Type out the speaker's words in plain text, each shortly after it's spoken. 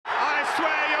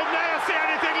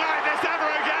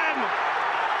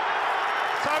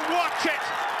Watch it.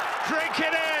 Drink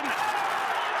it in.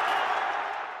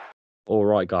 All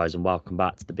right, guys, and welcome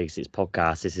back to the Big Six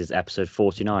podcast. This is episode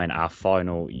 49, our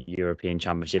final European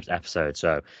Championships episode.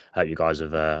 So, hope you guys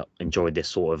have enjoyed this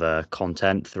sort of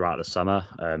content throughout the summer.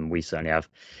 We certainly have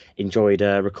enjoyed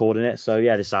recording it. So,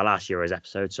 yeah, this is our last Euros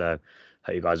episode. So,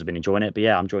 hope you guys have been enjoying it. But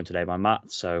yeah, I'm joined today by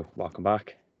Matt. So, welcome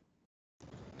back.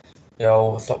 Yo,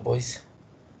 what's up, boys?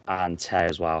 And Tay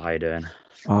as well. How you doing?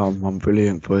 I'm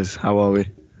brilliant, boys. How are we?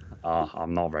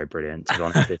 I'm not very brilliant, to be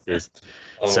honest. This is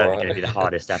I'm certainly alright. going to be the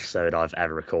hardest episode I've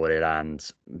ever recorded, and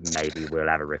maybe we'll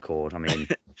ever record. I mean,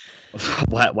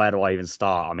 where do I even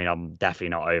start? I mean, I'm definitely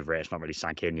not over it. It's not really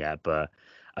sank in yet, but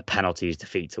a penalties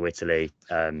defeat to Italy,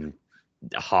 a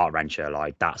heart wrencher.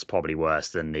 Like, that's probably worse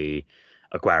than the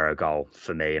Aguero goal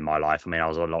for me in my life. I mean, I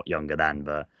was a lot younger then,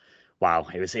 but wow,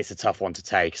 it's a tough one to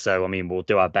take. So I mean, we'll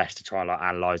do our best to try and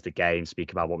analyze the game,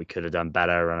 speak about what we could have done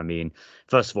better. And I mean,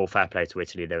 first of all, fair play to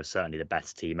Italy. They were certainly the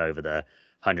best team over the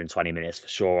 120 minutes for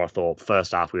sure. I thought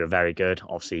first half we were very good.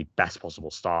 Obviously, best possible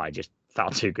start. It just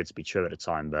felt too good to be true at the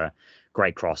time, but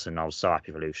great cross, and I was so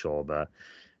happy for Luke Shaw, but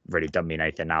really doesn't mean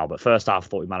anything now. But first half, I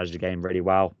thought we managed the game really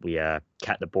well. We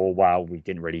kept the ball well. We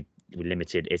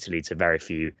limited Italy to very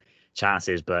few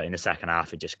chances, but in the second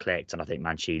half it just clicked, and I think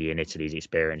Mancini and Italy's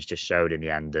experience just showed in the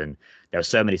end. And there were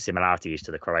so many similarities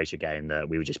to the Croatia game that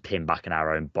we were just pinned back in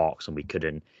our own box and we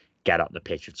couldn't get up the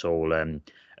pitch at all. And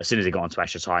as soon as it got into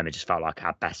extra time, it just felt like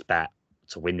our best bet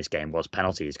to win this game was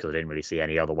penalties, because I didn't really see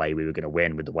any other way we were going to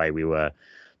win with the way we were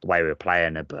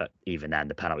playing. But even then,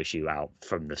 the penalty shootout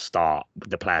from the start,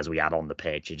 the players we had on the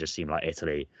pitch, it just seemed like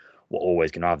Italy were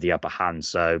always going to have the upper hand.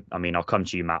 So I mean, I'll come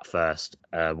to you, Matt, first.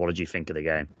 What did you think of the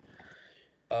game?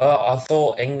 I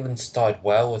thought England started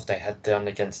well, as they had done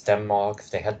against Denmark,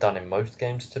 as they had done in most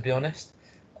games, to be honest.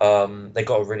 They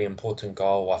got a really important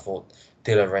goal. I thought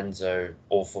Di Lorenzo,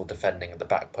 awful defending at the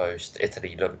back post.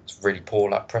 Italy looked really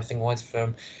poor, like pressing-wise for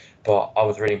them. But I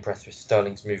was really impressed with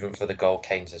Sterling's movement for the goal,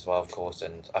 Kane's as well, of course.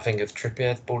 And I think it's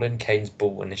Trippier's ball in, Kane's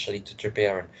ball initially to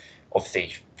Trippier. And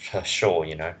obviously, for sure,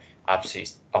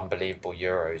 absolutely unbelievable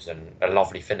Euros and a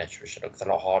lovely finish, which looks a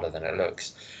lot harder than it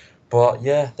looks. But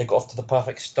yeah, they got off to the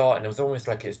perfect start, and it was almost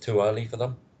like it was too early for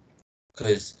them,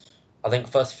 because I think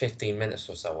first 15 minutes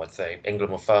or so, I'd say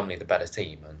England were firmly the better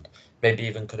team, and maybe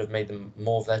even could have made them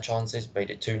more of their chances, made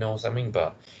it 2-0 or something.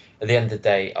 But at the end of the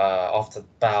day, after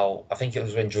Bow, I think it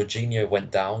was when Jorginho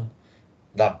went down,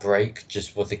 that break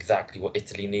just was exactly what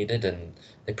Italy needed, and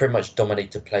they pretty much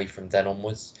dominated play from then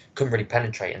onwards. Couldn't really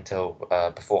penetrate until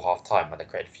before half time, when they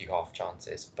created a few half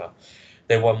chances, but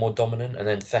they were more dominant. And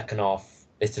then second half,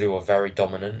 Italy were very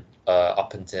dominant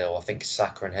up until I think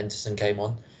Saka and Henderson came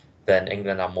on. Then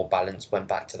England had more balance, went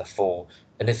back to the four.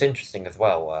 And it's interesting as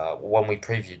well, when we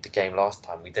previewed the game last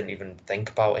time, we didn't even think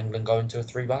about England going to a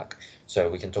three-back. So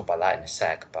we can talk about that in a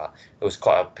sec, but it was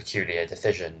quite a peculiar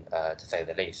decision, to say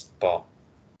the least. But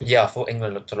yeah, I thought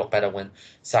England looked a lot better when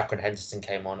Saka and Henderson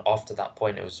came on. After that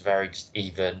point, it was very just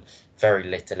even, very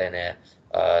little in it.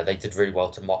 They did really well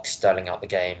to mock Sterling out the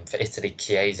game. For Italy,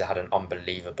 Chiesa had an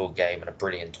unbelievable game and a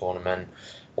brilliant tournament.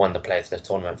 Won the player of the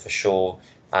tournament for sure.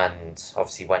 And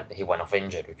obviously he went off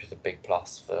injured, which was a big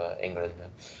plus for England.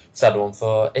 And sad one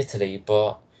for Italy.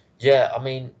 But yeah, I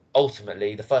mean,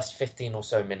 ultimately, the first 15 or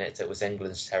so minutes, it was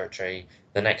England's territory.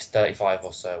 The next 35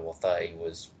 or so, or 30,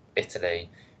 was Italy.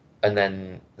 And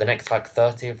then the next like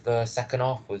 30 of the second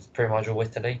half was pretty much all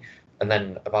Italy. And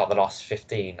then about the last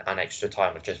 15 and extra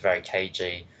time was just very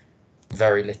cagey,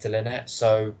 very little in it.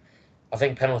 So I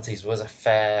think penalties was a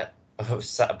fair,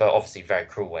 but obviously very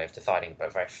cruel way of deciding, but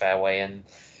a very fair way. And,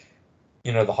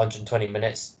 the 120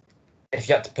 minutes, if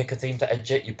you had to pick a team to edge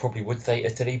it, you probably would say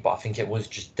Italy, but I think it was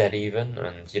just dead even.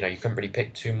 And, you couldn't really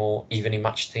pick two more evenly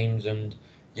matched teams. And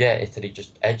yeah, Italy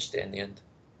just edged it in the end.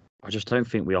 I just don't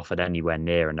think we offered anywhere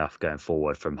near enough going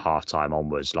forward from half time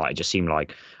onwards. Like, it just seemed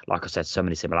like I said, so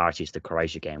many similarities to the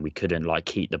Croatia game. We couldn't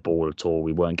keep the ball at all.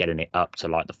 We weren't getting it up to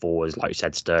the forwards. Like you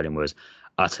said, Sterling was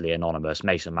utterly anonymous.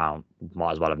 Mason Mount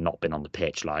might as well have not been on the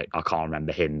pitch. Like, I can't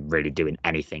remember him really doing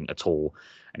anything at all.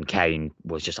 And Kane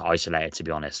was just isolated, to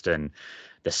be honest. And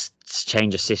the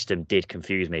change of system did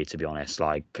confuse me, to be honest.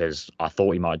 Because I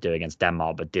thought he might do it against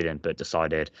Denmark, but didn't. But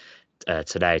decided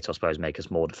today to, I suppose, make us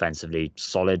more defensively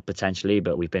solid potentially,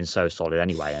 but we've been so solid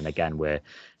anyway. And again, we're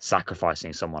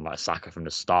sacrificing someone like Saka from the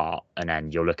start, and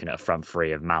then you're looking at a front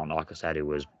three of Mount, like I said, who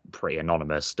was pretty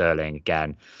anonymous. Sterling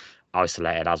again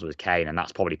isolated, as was Kane, and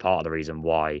that's probably part of the reason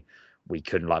why we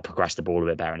couldn't progress the ball a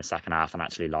bit better in the second half and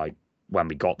actually when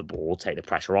we got the ball, take the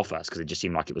pressure off us, because it just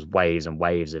seemed like it was waves and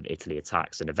waves of Italy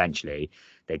attacks. And eventually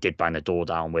they did bang the door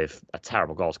down with a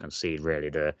terrible goal to concede, really,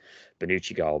 the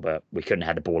Bonucci goal, but we couldn't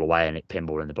head the ball away and it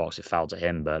pinball in the box. It fell to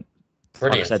him. But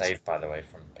Brilliant like I said, save, by the way,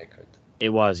 from Pickford. it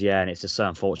was, yeah, and it's just so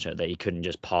unfortunate that he couldn't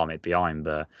just palm it behind.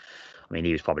 But I mean,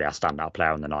 he was probably our standout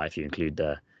player on the night if you include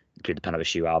the penalty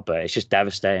shootout. But it's just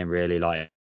devastating, really.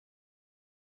 Like,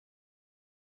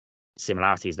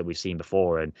 similarities that we've seen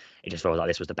before, and it just feels like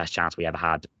this was the best chance we ever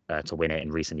had to win it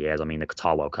in recent years. I mean, the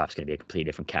Qatar World Cup is going to be a completely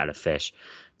different kettle of fish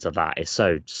to that. It's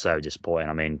so disappointing.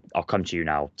 I mean, I'll come to you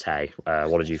now, Tay.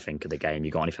 What did you think of the game? You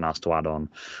got anything else to add on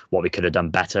what we could have done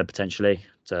better potentially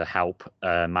to help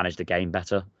manage the game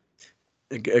better?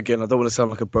 Again, I don't want to sound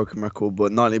like a broken record,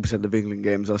 but 90% of England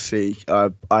games I see, I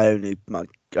only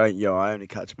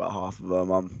catch about half of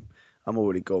them. I'm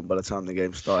already gone by the time the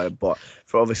game started. But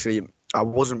for obviously, I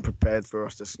wasn't prepared for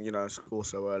us to score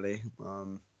so early.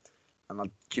 And I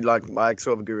sort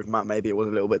of agree with Matt. Maybe it was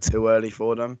a little bit too early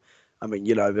for them. I mean,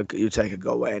 you take a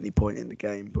goal at any point in the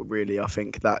game, but really, I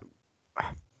think that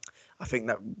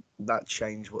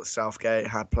changed what Southgate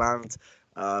had planned.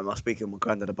 I was speaking with my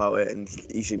granddad about it, and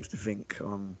he seems to think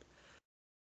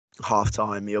half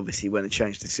time he obviously went and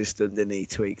changed the system, then he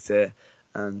tweaked it,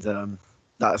 and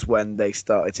that's when they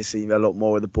started to see a lot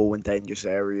more of the ball in dangerous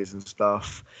areas and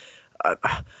stuff.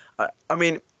 I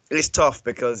mean, it's tough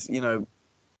because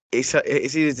it's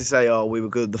easy to say, oh, we were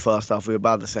good the first half, we were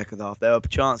bad the second half. There are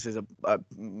chances at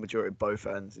majority of both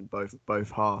ends in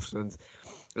both halves, and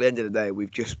at the end of the day,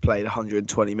 we've just played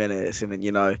 120 minutes, and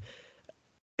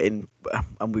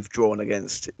and we've drawn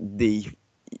against the.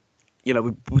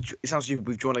 It sounds like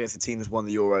we've drawn against the team that's won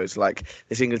the Euros. Like,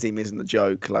 this England team isn't a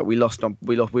joke. Like, we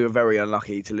were very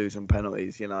unlucky to lose on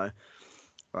penalties.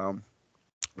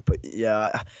 But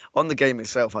yeah, on the game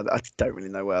itself, I don't really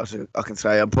know what else I can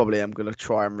say. I probably am going to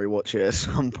try and rewatch it at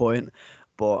some point.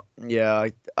 But yeah,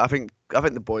 I think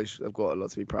the boys have got a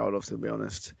lot to be proud of, to be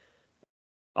honest.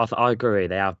 I agree,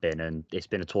 they have been, and it's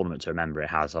been a tournament to remember. It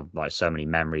has, like, so many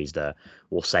memories that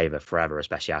will savour forever,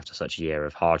 especially after such a year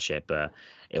of hardship. But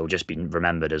it will just be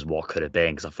remembered as what could have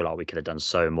been, because I feel like we could have done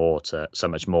so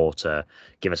much more to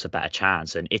give us a better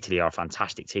chance. And Italy are a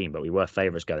fantastic team, but we were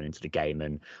favourites going into the game,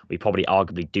 and we probably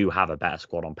arguably do have a better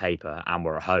squad on paper, and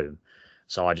we're at home.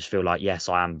 So I just feel like, yes,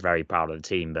 I am very proud of the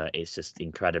team, but it's just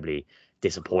incredibly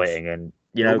disappointing. And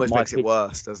it almost makes it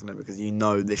worse, doesn't it? Because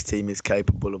this team is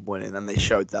capable of winning, and they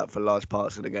showed that for large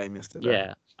parts of the game yesterday.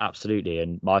 Yeah, absolutely.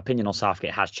 And my opinion on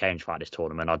Southgate has changed throughout this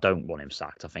tournament. I don't want him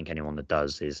sacked. I think anyone that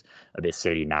does is a bit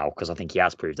silly now, because I think he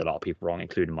has proved a lot of people wrong,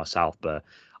 including myself. But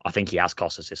I think he has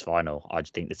cost us this final. I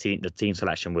just think the team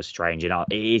selection was strange. It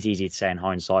is easy to say in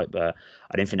hindsight, but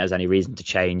I didn't think there was any reason to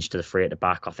change to the three at the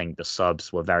back. I think the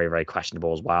subs were very, very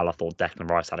questionable as well. I thought Declan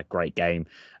Rice had a great game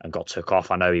and got took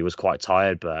off. I know he was quite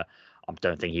tired, but I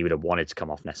don't think he would have wanted to come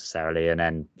off necessarily. And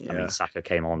then, I mean, Saka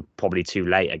came on probably too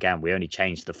late again. We only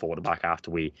changed the forward back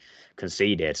after we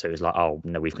conceded. So it was like, oh,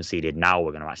 no, we've conceded. Now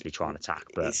we're going to actually try and attack.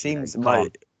 But it seems my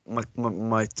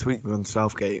tweet on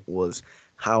Southgate was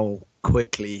how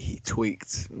quickly he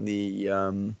tweaked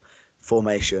the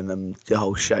formation and the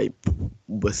whole shape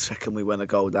the second we went a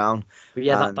goal down. But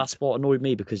yeah, that's what annoyed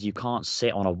me, because you can't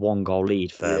sit on a 1-goal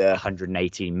lead for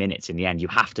 118 minutes in the end. You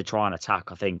have to try and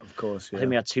attack, I think. Of course, yeah. I think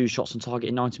we had 2 shots on target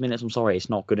in 90 minutes. I'm sorry, it's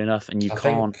not good enough. And you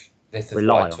can't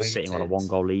rely on sitting on a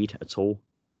 1-goal lead at all.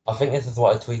 I think this is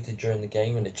what I tweeted during the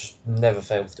game, and it just never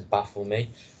fails to baffle me.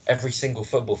 Every single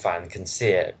football fan can see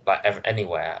it, like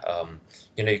anywhere.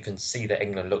 You can see that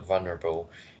England look vulnerable.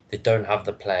 They don't have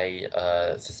the play,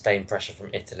 sustained pressure from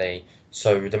Italy.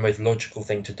 So the most logical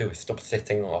thing to do is stop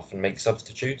sitting off and make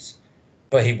substitutes.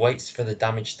 But he waits for the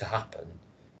damage to happen,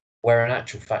 where in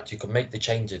actual fact you can make the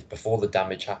changes before the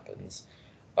damage happens.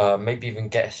 Maybe even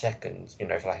get a second,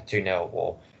 for like a 2-0,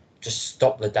 or just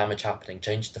stop the damage happening,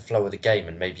 change the flow of the game,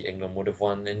 and maybe England would have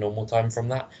won in normal time from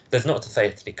that. There's not to say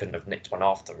Italy couldn't have nicked one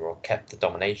after or kept the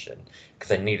domination, because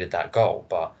they needed that goal.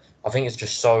 But I think it's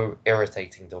just so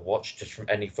irritating to watch, just from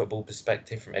any football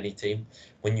perspective, from any team,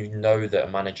 when you know that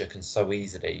a manager can so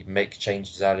easily make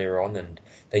changes earlier on, and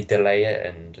they delay it,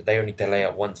 and they only delay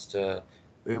it once to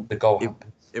the goal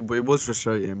happens. It was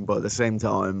frustrating, but at the same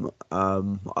time,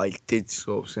 I did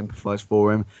sort of sympathise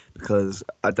for him, because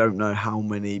I don't know how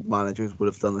many managers would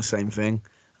have done the same thing.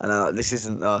 And this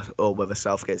isn't whether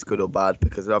Southgate's good or bad,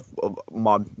 because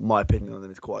my opinion on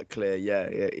him is quite clear. Yeah,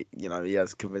 he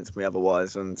has convinced me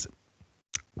otherwise, and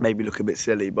maybe look a bit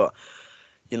silly, but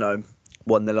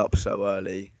 1-0 up so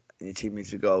early and your team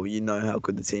needs a goal. You know how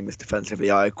good the team is defensively.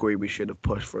 I agree we should have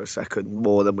pushed for a second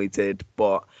more than we did,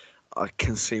 but I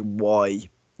can see why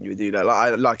you would do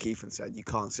that. Like Ethan said, you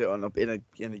can't sit on in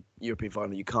a European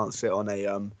final. You can't sit on a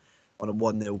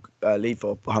 1-0 lead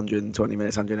for 120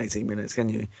 minutes, 118 minutes, can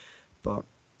you? But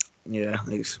yeah,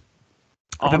 it's.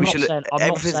 I'm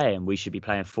not saying we should be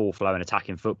playing full flow and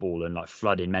attacking football and like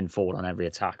flooding men forward on every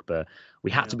attack, but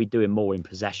we had to be doing more in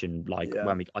possession. Like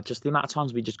when we just the amount of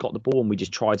times we just got the ball and we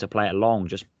just tried to play it along,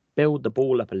 just build the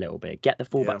ball up a little bit, get the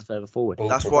fullbacks further forward.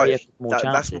 That's why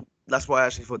that's why I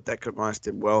actually thought Declan Rice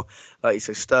did well. Like you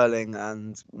said, Sterling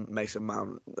and Mason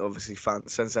Mount, obviously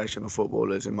sensational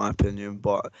footballers in my opinion,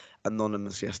 but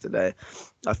anonymous yesterday.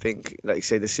 I think, like you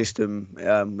say, the system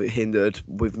hindered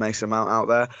with Mason Mount out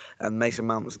there, and Mason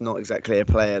Mount was not exactly a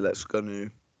player that's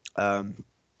going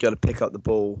to pick up the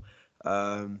ball.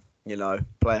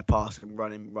 Play a pass and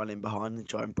run in behind and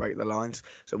try and break the lines.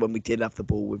 So when we did have the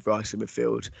ball with Rice in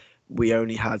midfield, we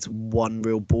only had one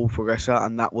real ball progressor,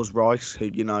 and that was Rice, who,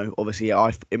 obviously,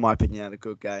 in my opinion, had a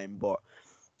good game, but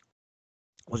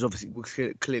was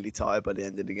clearly tired by the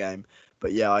end of the game.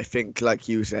 But yeah, I think, like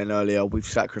you were saying earlier, we've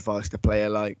sacrificed a player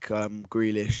like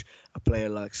Grealish, a player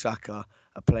like Saka,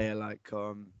 a player like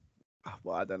I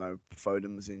don't know,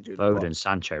 Foden was injured. Foden,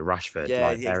 Sancho, Rashford.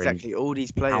 Yeah, exactly. All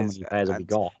these players. How many players have we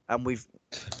got?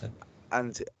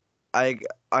 And I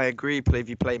agree. If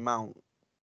you play Mount,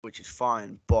 which is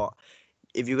fine, but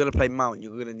if you're going to play Mount,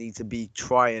 you're going to need to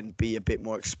try and be a bit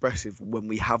more expressive when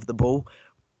we have the ball.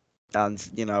 And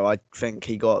I think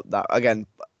he got that again.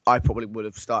 I probably would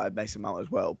have started Mason Mount as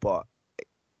well, but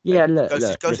yeah,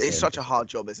 it's such a hard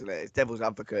job, isn't it? It's devil's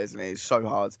advocate, isn't it? It's so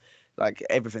hard. Like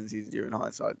everything's easier in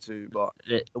hindsight too, but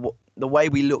the way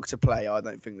we look to play, I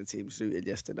don't think the team suited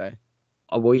yesterday.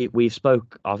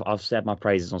 I've said my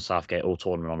praises on Southgate all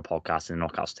tournament on the podcast in the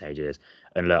knockout stages,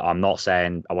 and look, I'm not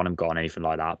saying I want him gone, anything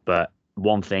like that, but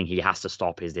one thing he has to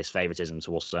stop is this favouritism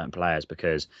towards certain players,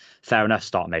 because fair enough,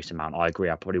 start Mason Mount, I agree,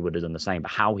 I probably would have done the same,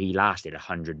 but how he lasted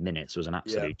 100 minutes was an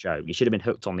absolute joke. He should have been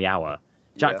hooked on the hour.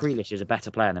 Jack Grealish is a better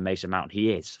player than Mason Mount.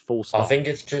 He is, full stop. I think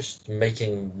it's just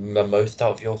making the most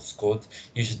out of your squad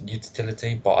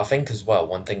utility. But I think as well,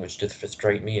 one thing which does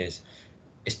frustrate me is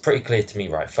it's pretty clear to me,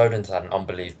 right? Foden's had an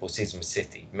unbelievable season with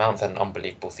City. Mount's had an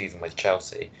unbelievable season with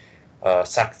Chelsea.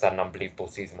 Saka's had an unbelievable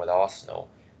season with Arsenal.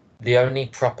 The only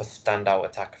proper standout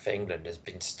attacker for England has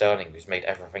been Sterling, who's made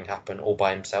everything happen all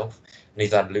by himself. And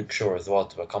he's had Luke Shaw as well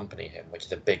to accompany him, which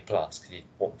is a big plus because he's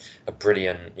a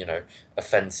brilliant,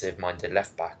 offensive-minded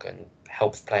left-back and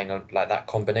helps playing like that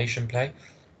combination play.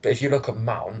 But if you look at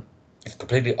Mount, he's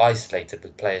completely isolated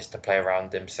with players to play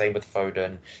around him. Same with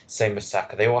Foden, same with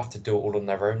Saka. They all have to do it all on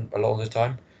their own a lot of the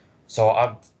time. So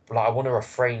I want to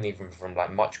refrain even from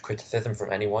much criticism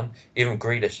from anyone. Even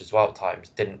Grealish as well at times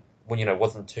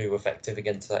wasn't too effective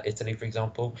against Italy, for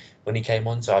example, when he came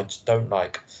on. So I just don't I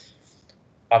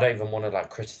don't even want to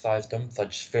criticize them. So I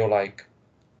just feel like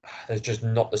there's just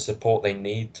not the support they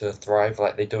need to thrive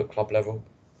like they do at club level.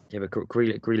 Yeah, but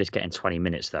Grealish getting 20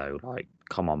 minutes though,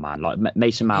 come on, man.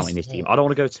 Mason Mount in this team, I don't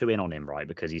want to go too in on him, right,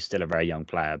 because he's still a very young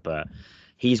player, but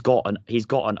he's got an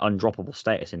undroppable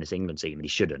status in this England team, and he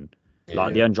shouldn't. The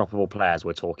undroppable players,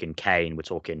 we're talking Kane, we're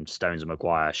talking Stones and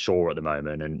Maguire, Shaw at the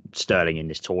moment, and Sterling in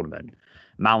this tournament.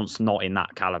 Mount's not in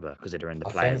that caliber, considering the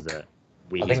players that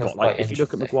he's got. If you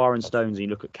look at Maguire and Stones and you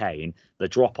look at Kane, the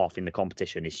drop off in the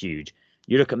competition is huge.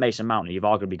 You look at Mason Mount, and you've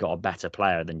arguably got a better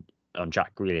player than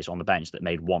Jack Grealish on the bench that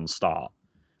made one start.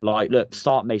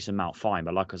 Start Mason Mount fine,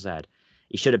 but like I said,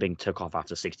 he should have been took off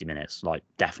after 60 minutes,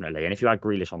 definitely. And if you had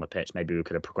Grealish on the pitch, maybe we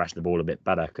could have progressed the ball a bit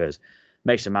better, because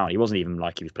Mason Mount, he wasn't even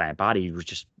like he was playing bad. He was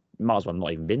just might as well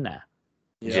not even been there.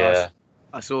 Yeah.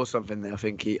 I saw something there. I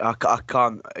think I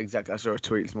can't exactly. I saw a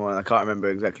tweet this morning. I can't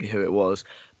remember exactly who it was,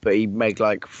 but he made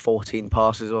 14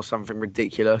 passes or something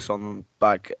ridiculous on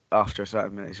back after a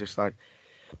certain minute. It's just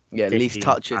least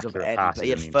touches of any. He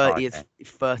had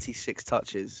 36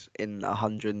 touches in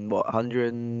 100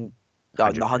 minutes.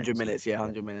 Yeah,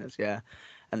 100 minutes. Yeah.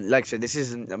 And like I said, this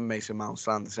isn't a Mason Mount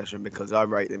slander session because I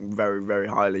rate him very, very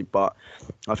highly, but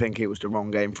I think it was the wrong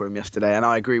game for him yesterday. And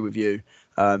I agree with you.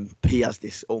 He has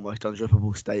this almost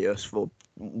undroppable status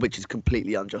which is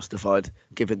completely unjustified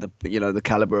given the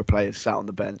caliber of players sat on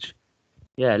the bench.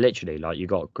 Yeah, literally. You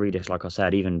got Grealish, like I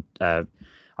said, even I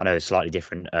know it's a slightly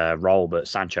different role, but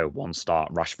Sancho 1 start,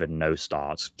 Rashford no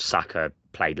starts, Saka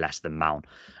played less than Mount,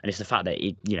 and it's the fact that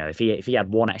if he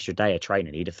had 1 extra day of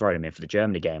training, he'd have thrown him in for the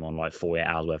Germany game on 48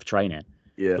 hours worth of training.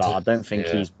 Yeah, I don't think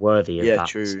he's worthy of that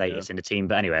status in the team.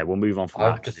 But anyway, we'll move on from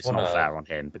that because it's not fair on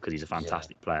him because he's a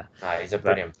fantastic player. Nah, he's a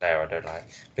brilliant player. I don't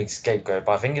big scapegoat,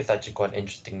 but I think it's actually quite an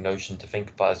interesting notion to think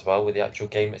about as well with the actual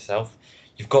game itself.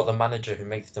 You've got the manager who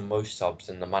makes the most subs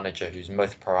and the manager who's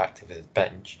most proactive with his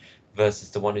bench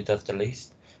versus the one who does the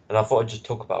least. And I thought I'd just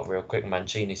talk about real quick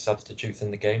Mancini's substitutes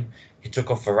in the game. He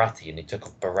took off Verratti and he took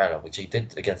off Barella, which he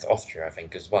did against Austria, I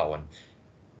think, as well. And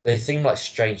they seem like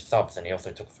strange subs, and he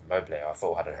also took off Immobile, I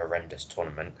thought had a horrendous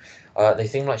tournament. They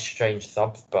seem like strange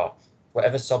subs, but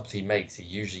whatever subs he makes, it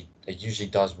usually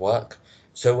does work.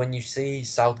 So when you see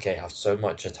Southgate have so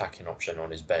much attacking option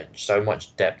on his bench, so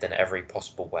much depth in every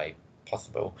possible way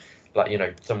possible,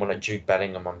 like someone like Jude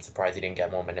Bellingham, I'm surprised he didn't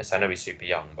get more minutes. I know he's super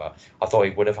young, but I thought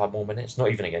he would have had more minutes. Not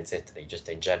even against Italy, just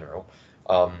in general.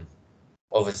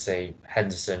 Obviously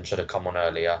Henderson should have come on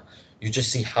earlier. You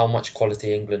just see how much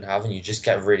quality England have, and you just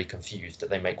get really confused that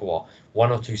they make one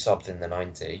or two subs in the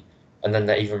 90, and then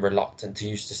they're even reluctant to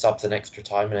use the subs in extra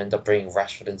time and end up bringing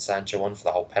Rashford and Sancho on for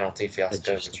the whole penalty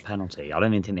fiasco. Just a penalty. I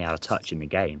don't even think they had a touch in the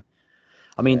game.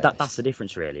 I mean, that's the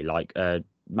difference, really. Like,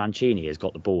 Mancini has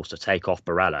got the balls to take off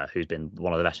Barella, who's been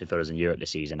one of the best midfielders in Europe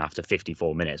this season, after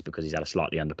 54 minutes because he's had a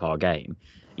slightly under par game.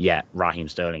 Yet Raheem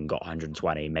Sterling got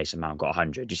 120, Mason Mount got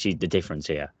 100. Do you see the difference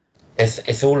here?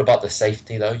 It's all about the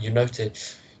safety, though. You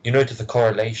notice the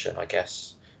correlation, I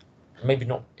guess. Maybe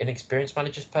not inexperienced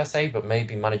managers per se, but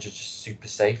maybe managers just super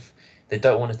safe. They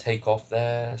don't want to take off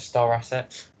their star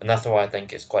asset, and that's why I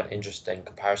think it's quite an interesting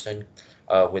comparison.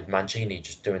 With Mancini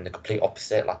just doing the complete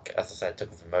opposite, like as I said,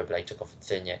 took off Immobile, took off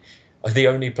Insigne. The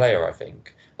only player I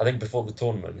think before the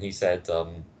tournament he said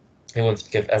he wants to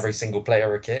give every single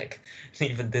player a kick. He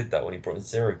even did that when he brought in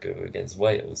Sirigu against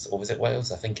Wales, or was it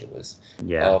Wales? I think it was.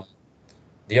 Yeah.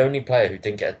 The only player who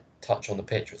didn't get a touch on the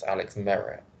pitch was Alex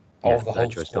Merritt. Yeah, Of the whole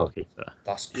squad.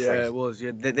 That's crazy. Yeah, it was.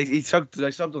 Yeah, they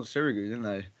subbed on Sirigu, didn't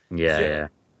they? Yeah.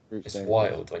 It's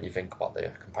wild when you think about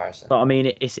the comparison. But I mean,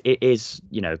 it is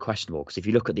questionable, because if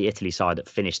you look at the Italy side that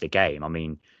finished the game, I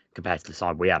mean, compared to the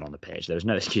side we had on the pitch, there was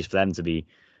no excuse for them to be,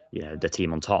 the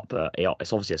team on top. But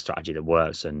it's obviously a strategy that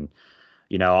works, and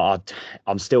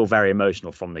I'm still very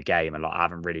emotional from the game, and I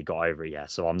haven't really got over it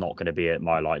yet. So I'm not going to be at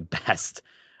my best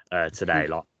today.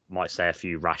 Might say a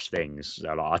few rash things.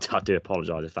 So, I do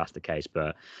apologise if that's the case,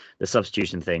 but the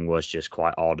substitution thing was just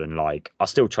quite odd, and I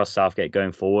still trust Southgate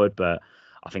going forward, but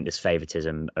I think this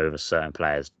favouritism over certain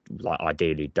players,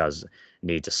 ideally, does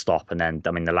need to stop. And then,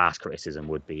 I mean, the last criticism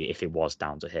would be, if it was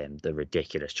down to him, the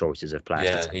ridiculous choices of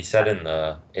players. Yeah, he said in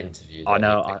the interview. I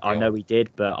know he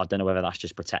did, but I don't know whether that's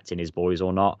just protecting his boys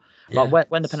or not. Yeah.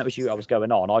 When the penalty shootout was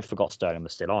going on, I forgot Sterling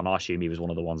was still on. I assume he was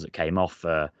one of the ones that came off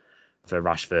for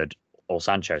Rashford or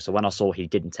Sancho. So when I saw he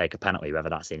didn't take a penalty, whether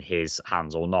that's in his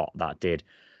hands or not, that did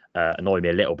annoy me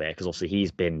a little bit, because obviously he's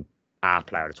been our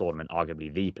player of the tournament,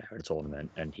 arguably the player of the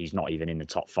tournament, and he's not even in the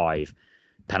top 5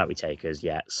 penalty takers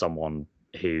yet. Someone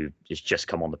who has just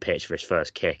come on the pitch for his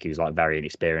first kick, who's very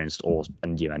inexperienced,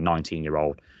 and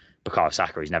 19-year-old Bukayo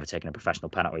Saka, who's never taken a professional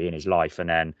penalty in his life. And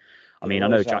then, I mean, I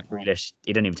know Jack Grealish,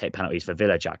 he didn't even take penalties for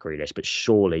Villa, Jack Grealish, but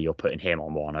surely you're putting him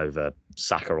on one over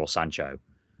Saka or Sancho.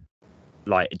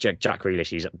 Jack Grealish,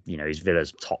 he's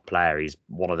Villa's top player. He's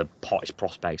one of the hottest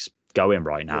prospects going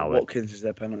right now. Watkins is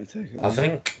their penalty taker. I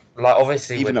think,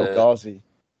 obviously, even El Ghazi.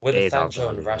 With the Sancho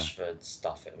and Rashford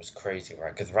stuff, it was crazy,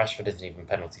 right? Because Rashford isn't even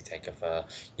penalty taker for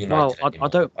United. Well, I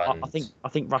don't. I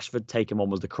think Rashford taking one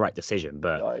was the correct decision,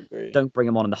 but don't bring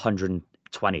him on in the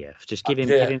 120th. Just give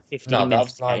him 15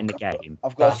 minutes to get in the game.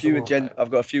 I've got a few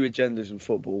agendas in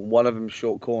football. One of them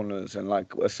short corners, and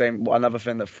another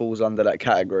thing that falls under that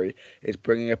category is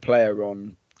bringing a player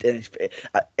on. If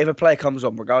a player comes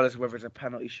on, regardless of whether it's a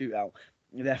penalty shootout,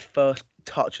 their first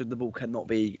touch of the ball cannot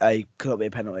be a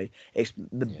penalty. It's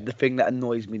the thing that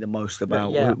annoys me the most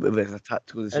about whether it's a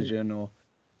tactical decision or.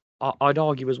 I'd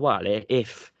argue as well,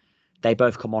 if they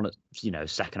both come on at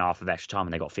second half of extra time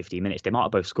and they got 15 minutes, they might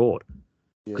have both scored,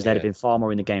 because they'd have been far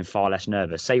more in the game, far less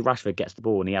nervous. Say Rashford gets the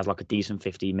ball and he has a decent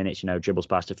 15 minutes, dribbles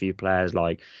past a few players,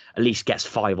 at least gets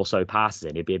 5 or so passes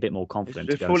in, he'd be a bit more confident.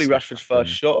 It's fully Rashford's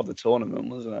first shot of the tournament,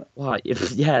 wasn't it? Right,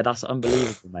 yeah, that's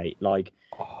unbelievable, mate.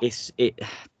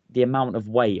 The amount of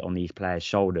weight on these players'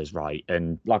 shoulders, right?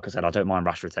 And like I said, I don't mind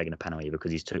Rashford taking a penalty because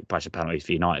he's took pressure penalties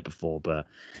for United before, but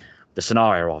the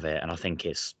scenario of it, and I think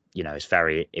it's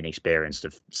very inexperienced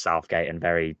of Southgate and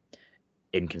very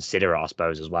inconsiderate, I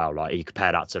suppose, as well. You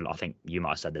compare that to, I think you might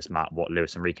have said this, Matt, what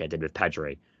Luis Enrique did with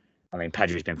Pedri. I mean,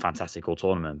 Pedri's been fantastic all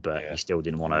tournament, but he still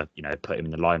didn't want to, put him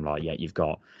in the limelight. Yet you've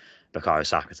got Bukayo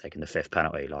Saka taking the 5th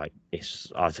penalty.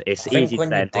 It's easy to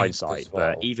say in hindsight,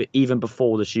 but even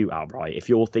before the shootout, right? If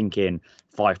you're thinking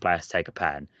 5 players take a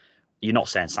pen, you're not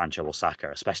saying Sancho or Saka,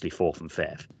 especially 4th and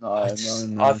 5th.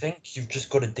 No. I think you've just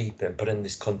got to deepen, but in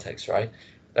this context, right?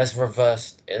 Let's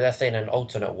reverse. Let's say in an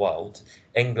alternate world,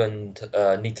 England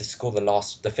need to score the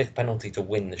 5th penalty to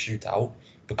win the shootout.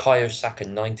 Bukayo Saka,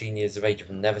 19 years of age, have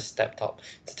never stepped up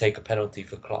to take a penalty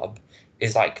for club,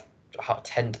 is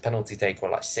 10th penalty taker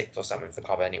or like 6th or something for the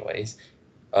club anyways.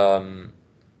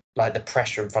 Like the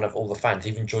pressure in front of all the fans,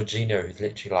 even Jorginho, who's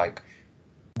literally like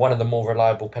one of the more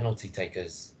reliable penalty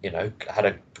takers, had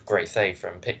a great save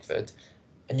from Pickford,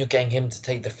 and you're getting him to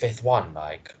take the 5th one.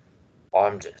 Like,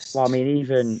 I'm just. Well, I mean,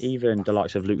 even the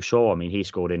likes of Luke Shaw. I mean, he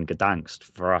scored in Gdansk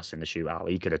for us in the shootout.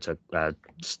 He could have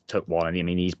took one, and I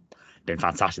mean, he's been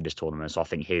fantastic this tournament. So I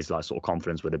think his like sort of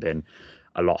confidence would have been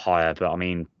a lot higher. But I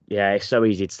mean, yeah, it's so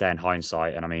easy to say in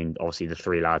hindsight. And I mean, obviously the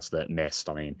 3 lads that missed.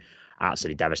 I mean,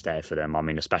 absolutely devastated for them. I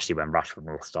mean, especially when Rashford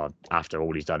lost after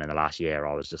all he's done in the last year,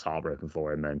 I was just heartbroken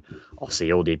for him. And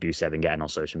obviously all the abuse they've been getting on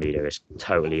social media is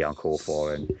totally uncalled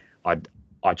for. And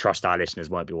I trust our listeners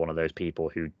won't be one of those people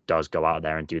who does go out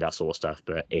there and do that sort of stuff.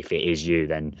 But if it is you,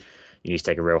 then you need to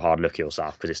take a real hard look at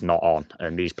yourself because it's not on.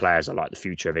 And these players are like the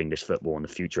future of English football and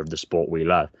the future of the sport we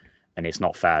love. And it's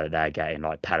not fair that they're getting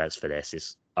like pellets for this.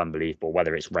 It's unbelievable,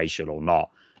 whether it's racial or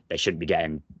not. They shouldn't be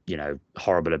getting,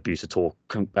 horrible abuse at all.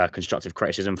 Constructive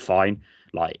criticism, fine.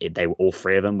 Like they were all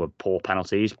 3 of them were poor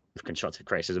penalties. Constructive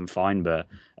criticism, fine, but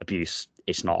abuse,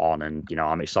 it's not on. And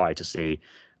I'm excited to see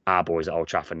our boys at Old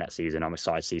Trafford next season. I'm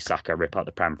excited to see Saka rip up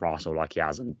the Prem for Arsenal like he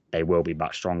has, and they will be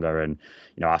back stronger. And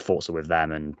our thoughts are with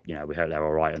them, and we hope they're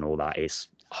all right and all that. It's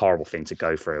a horrible thing to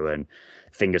go through, and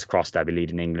fingers crossed they'll be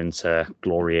leading England to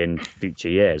glory in future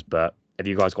years. But have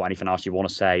you guys got anything else you want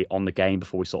to say on the game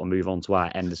before we sort of move on to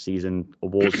our end of season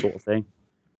awards sort of thing?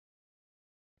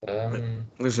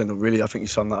 Listen, really, I think you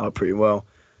summed that up pretty well.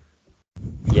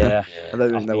 Yeah, I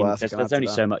don't even know what else there's only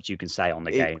so much you can say on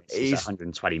the game. It's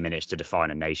 120 minutes to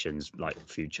define a nation's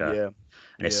future, Yeah,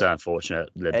 and it's so unfortunate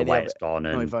the way it's gone.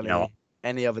 And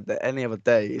any other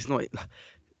day, it's not.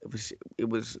 It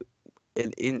was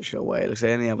an inch away. Let's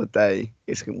say any other day,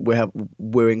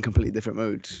 we're in completely different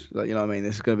moods. Like what I mean,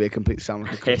 this is going to be a complete sound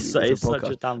like a completely different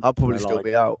podcast. I'll probably still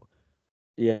be out.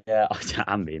 Yeah, I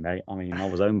can be, mate. I mean, I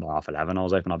was home by 11:30. I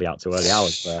was hoping I'd be out too early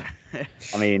hours, but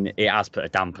I mean, it has put a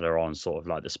dampener on sort of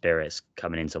like the spirits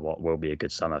coming into what will be a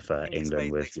good summer for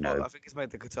England. I think it's made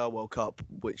the Qatar World Cup,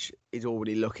 which is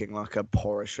already looking like a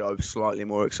horror show, slightly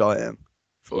more exciting.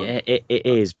 It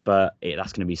is, but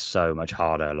that's going to be so much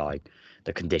harder. Like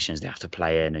the conditions they have to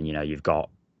play in, and you've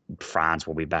got France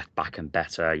will be back and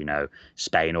better.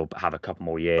 Spain will have a couple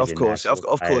more years. Of course,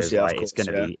 yeah. It's going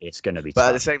to be. But tough,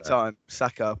 at the same time,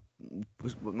 Saka,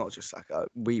 not just Saka.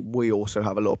 We also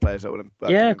have a lot of players that will.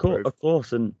 Of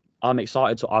course, and I'm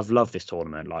excited. I've loved this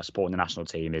tournament. Like supporting the national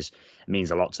team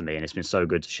means a lot to me, and it's been so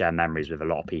good to share memories with a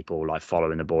lot of people. Like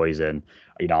following the boys, and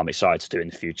I'm excited to do it in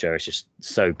the future. It's just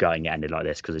so gutting it ended like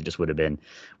this because it just would have been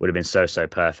so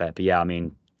perfect. But yeah, I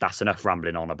mean, that's enough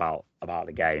rambling on about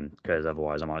the game because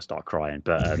otherwise I might start crying.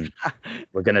 But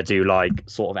we're going to do like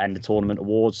sort of end of tournament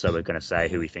awards. So we're going to say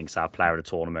who we think's our player of the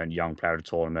tournament, young player of the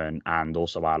tournament, and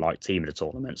also our like team of the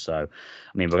tournament. So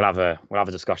I mean, we'll have a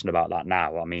discussion about that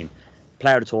now. I mean,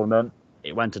 player of the tournament,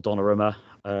 it went to Donnarumma.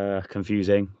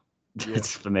 Confusing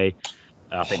for me.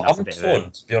 I think that's a bit torn,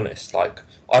 to be honest. Like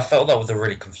I felt that was a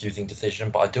really confusing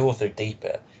decision, but I do also deep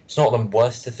it. It's not the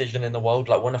worst decision in the world.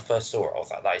 Like when I first saw it, I was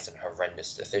like, that is a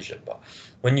horrendous decision. But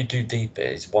when you do deep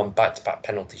it, he's won back-to-back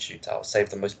penalty shootouts,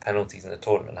 saved the most penalties in the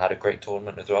tournament, had a great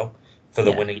tournament as well for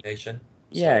the winning nation.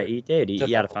 Yeah, he did.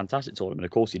 He had a fantastic tournament.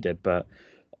 Of course he did, but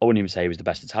I wouldn't even say he was the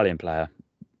best Italian player.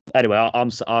 Anyway, I'm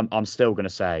still going to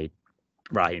say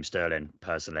Raheem Sterling.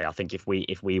 Personally, I think if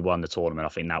we won the tournament, I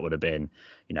think that would have been,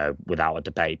 without a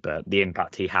debate. But the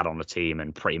impact he had on the team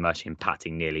and pretty much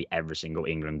impacting nearly every single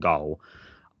England goal,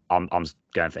 I'm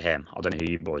going for him. I don't know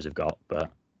who you boys have got, but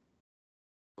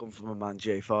come from a man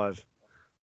J5.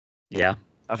 Yeah,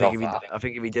 I think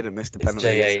if he didn't miss the penalty,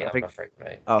 J8. I'm afraid,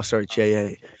 mate. Oh, sorry,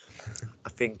 J8. I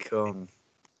think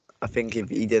if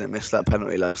he didn't miss that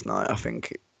penalty last night, I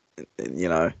think,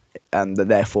 and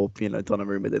therefore,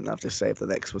 Donnarumma didn't have to save the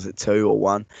next, was it 2 or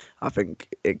 1? I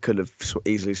think it could have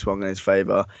easily swung in his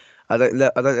favour. I don't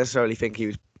necessarily think he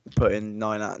was putting 10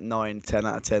 out of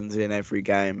 10s in every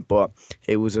game, but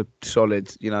it was a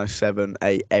solid, 7,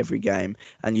 8 every game.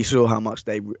 And you saw how much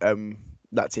that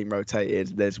team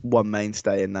rotated. There's one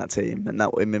mainstay in that team, and that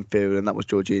in midfield, and that was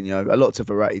Jorginho. A lot to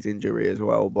Verratti's injury as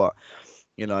well, but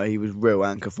he was real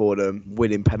anchor for them.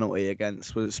 Winning penalty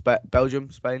against Spain.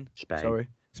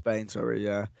 Sorry,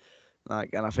 yeah. And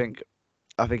I think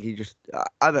he just.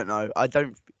 I don't know. I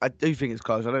do think it's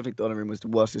close. I don't think Donnarumma was the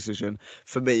worst decision.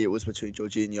 For me, it was between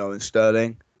Jorginho and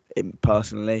Sterling,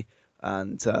 personally.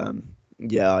 And that's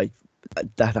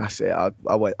it. I'll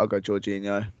go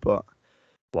Jorginho. But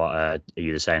what are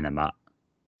you the same then, Matt?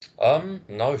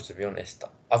 No, to be honest,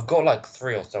 I've got like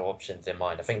 3 or so options in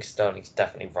mind. I think Sterling's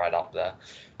definitely right up there.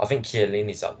 I think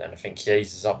Chiellini's up there, and I think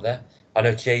Chiesa's up there. I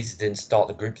know Chiesa didn't start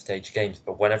the group stage games,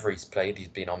 but whenever he's played, he's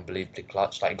been unbelievably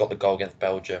clutch. Like, he got the goal against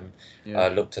Belgium,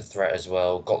 looked a threat as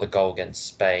well. Got the goal against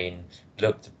Spain,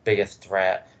 looked the biggest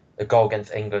threat. The goal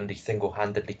against England, he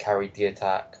single-handedly carried the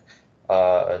attack,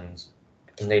 and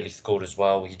nearly scored as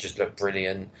well. He just looked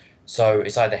brilliant. So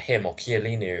it's either him or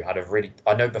Chiellini who had a really.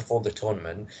 I know before the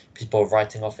tournament, people were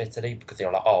writing off Italy because they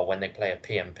were like, "Oh, when they play a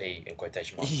PMP in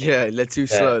quotation marks." Yeah, they're too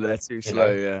slow. They're too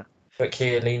slow. Yeah. But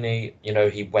Chiellini,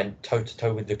 he went toe to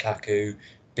toe with Lukaku,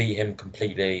 beat him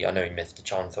completely. I know he missed a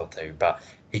chance or two, but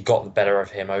he got the better of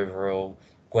him overall.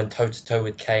 Went toe to toe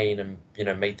with Kane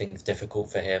and made things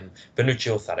difficult for him.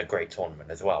 Bonucci also had a great tournament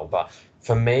as well. But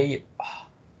for me,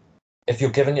 if you're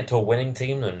giving it to a winning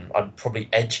team, then I'd probably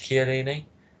edge Chiellini.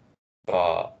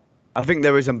 But I think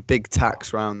there is a big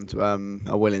tax around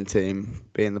a winning team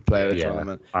being the player of the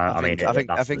tournament. I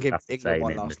think if England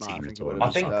won last night,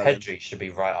 I think Pedri should be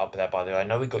right up there. By the way, I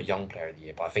know we got young player of the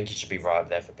year, but I think he should be right up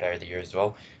there for player of the year as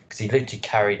well because he literally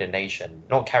carried a nation.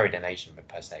 Not carried a nation, but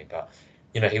per se, but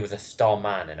he was a star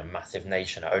man in a massive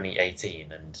nation at only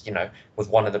 18, and was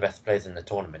one of the best players in the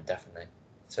tournament, definitely.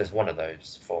 So it's one of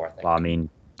those 4, I think. Well, I mean,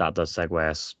 that does segue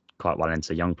us quite well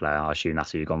into young player. I assume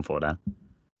that's who you've gone for then.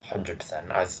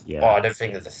 100%. I don't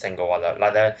think there's a single other.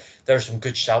 Like there are some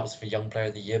good shouts for young player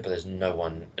of the year, but there's no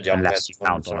one. Unless you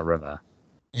count Donnarumma.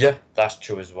 Yeah, that's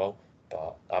true as well.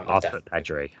 But I'll put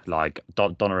Pedri. Like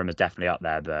Donnarumma's definitely up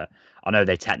there, but I know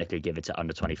they technically give it to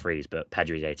under 23s, but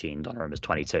Pedri's 18, Donnarumma's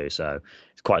 22, so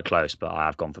it's quite close. But I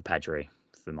have gone for Pedri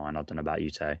for mine. I don't know about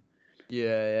you, Tay.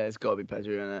 Yeah, it's got to be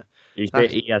Pedri, isn't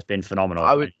it? He has been phenomenal.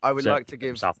 I would like to give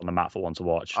himself on the map for one to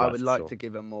watch. I would like to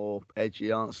give a more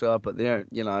edgy answer, but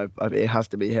it has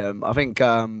to be him. I think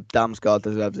Damsgaard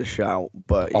deserves a shout,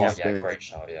 but great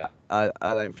shout, yeah. I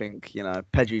don't think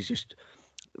Pedri's just.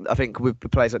 I think with the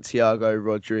players like Thiago,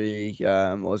 Rodri,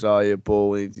 Ozario,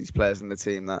 Ball, these players in the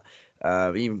team that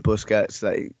even Busquets,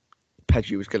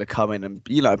 Pedri was going to come in and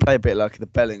play a bit like the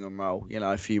Bellingham role,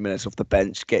 a few minutes off the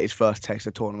bench, get his first taste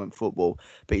of tournament football.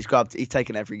 But he's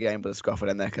taken every game by the scruff of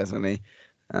the neck, hasn't he?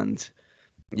 And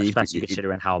especially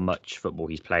considering how much football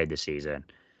he's played this season.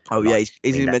 Oh yeah,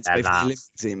 he's meant to be for the Olympic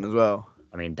team as well.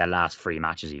 I mean, their last 3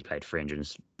 matches he played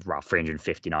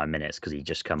 359 minutes because he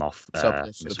just come off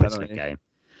the Switzerland game.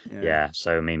 Yeah,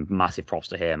 so I mean, massive props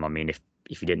to him. I mean, if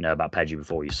you didn't know about Pedri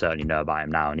before, you certainly know about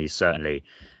him now, and he's certainly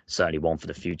one for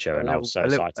the future. And I was so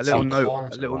excited. A little note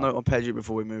on Pedri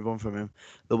before we move on from him.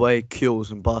 The way Kules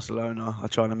and Barcelona are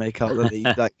trying to make out that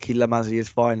he's like La Masia's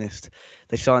finest.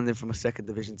 They signed him from a second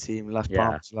division team last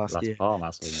year.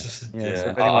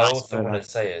 Yeah. I also want to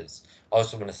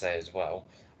say as well.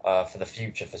 For the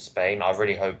future for Spain, I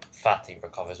really hope Fati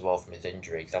recovers well from his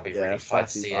injury. That'll be really fun to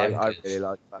see him. I really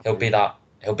like Fati.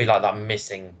 He'll be like that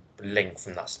missing link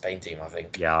from that Spain team, I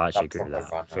think. Yeah, I actually agree with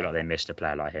that. I feel like they missed a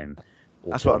player like him.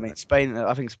 That's what I mean. Spain.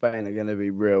 I think Spain are going to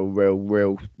be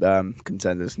real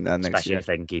contenders next year. Especially if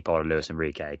they can keep hold of Luis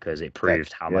Enrique, because it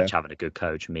proved how much having a good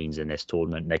coach means in this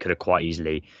tournament. They could have quite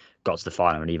easily got to the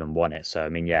final and even won it. So I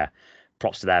mean, yeah,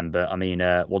 props to them. But I mean,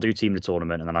 we'll do team of the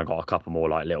tournament, and then I've got a couple more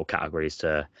like little categories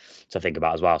to think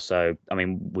about as well. So I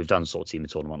mean, we've done sort of team of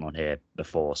the tournament on here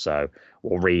before, so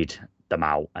we'll read them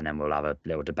out and then we'll have a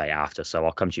little debate after. So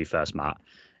I'll come to you first, Matt.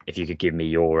 If you could give me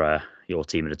your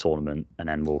team of the tournament, and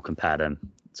then we'll compare them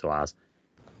to ours.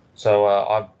 So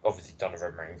I've obviously done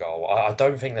Donnarumma in goal. I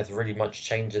don't think there's really much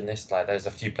change in this. Like, there's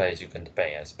a few players you can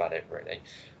debate. That's about it, really.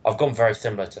 I've gone very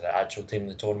similar to the actual team of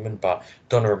the tournament, but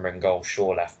Donnarumma in goal, Shaw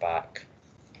left back.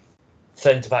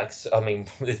 Centre backs, I mean,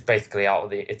 it's basically out of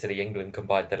the Italy-England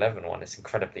combined 11 one. It's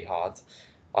incredibly hard.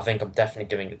 I think I'm definitely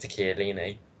giving it to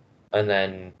Chiellini. And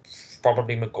then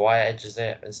probably Maguire edges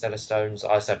it instead of Stones.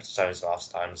 I said Stones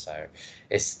last time, so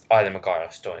it's either Maguire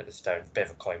or Stones. The Stones, bit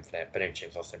of a coin flip. Bonucci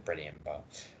was also brilliant, but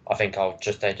I think I'll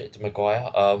just edge it to Maguire.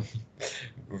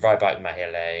 Right back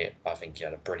Mahile, I think he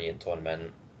had a brilliant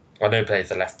tournament. I know he plays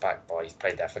the left back, but he's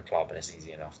played there for club, and it's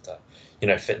easy enough to,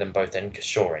 fit them both in because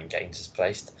Shaw ain't getting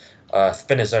displaced.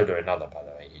 Spinazzola, another, by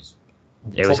the way.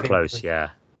 It was close,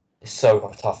 yeah. It's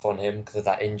so tough on him because of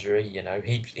that injury.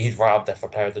 He's right up there for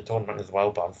player of the tournament as well,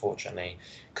 but unfortunately,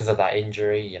 because of that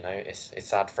injury, it's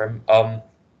sad for him.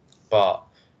 But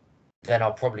then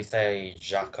I'll probably say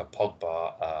Xhaka,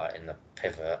 Pogba in the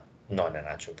pivot, not in an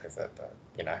actual pivot, but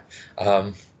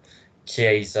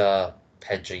Chiesa,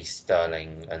 Pedri,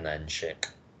 Sterling, and then Schick.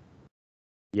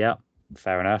 Yeah,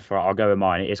 fair enough. Right, I'll go with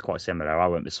mine. It is quite similar. I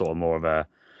went with sort of more of a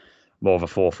more of a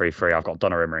 4-3-3. I've got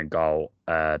Donnarumma in goal,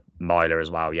 Myler as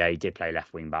well. Yeah, he did play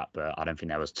left wing back, but I don't think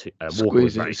there was two. Walker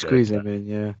was very Squeeze good. him in,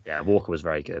 yeah. Yeah, Walker was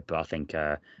very good, but I think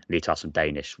we need to have some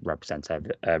Danish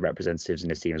representatives in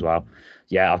this team as well.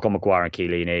 Yeah, I've got Maguire and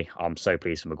Chiellini. I'm so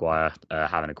pleased for Maguire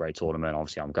having a great tournament.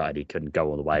 Obviously, I'm gutted he couldn't go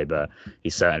all the way, but he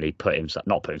certainly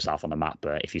not put himself on the map.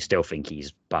 But if you still think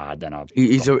he's bad, then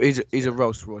He's a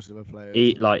Rolls Royce of a player.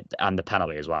 and the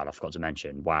penalty as well. I forgot to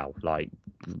mention. Wow, like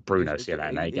Bruno, see you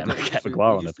later, mate. Get He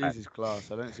Maguire on the just pen. loses class.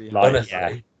 I don't see how. Like, Honestly,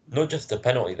 yeah. not just the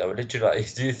penalty though. Literally,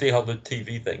 like, do you see how the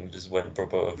TV thing just went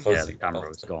proper fuzzy? Yeah, the camera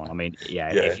was gone. I mean,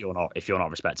 yeah, Yeah. if you're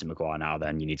not respecting Maguire now,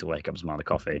 then you need to wake up and smell the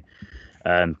coffee.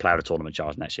 Play out a tournament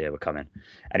charge next year. We're coming.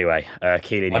 Anyway,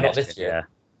 Chiellini. Why not this year?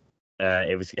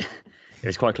 It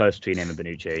was quite close between him and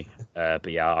Bonucci.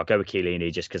 But yeah, I'll go with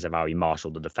Chiellini just because of how he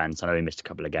marshalled the defence. I know he missed a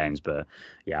couple of games, but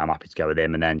yeah, I'm happy to go with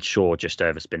him. And then Shaw just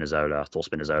over Spinazzola. I thought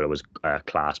Spinazzola was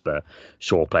class, but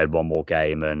Shaw played one more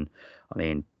game and I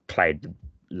mean played the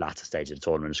latter stage of the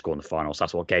tournament and scored in the final. So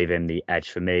that's what gave him the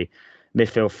edge for me.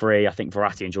 Midfield three, I think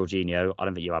Verratti and Jorginho. I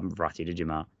don't think you had Verratti, did you,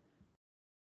 Matt?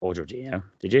 Or Jorginho?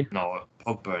 Did you? No,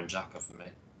 Pogba and Xhaka for me.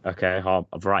 Okay,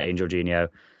 Verratti and Jorginho.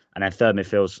 And then third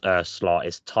midfield slot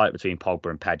is tight between Pogba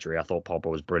and Pedri. I thought Pogba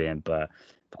was brilliant, but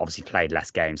obviously played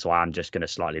less games. So I'm just going to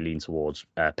slightly lean towards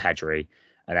Pedri.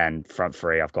 And then front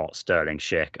three, I've got Sterling,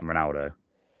 Schick, and Ronaldo.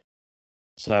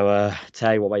 So,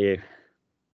 Tay, what about you?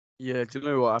 Yeah, do you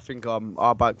know what? I think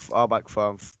our back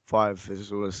five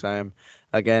is all the same.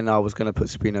 Again, I was going to put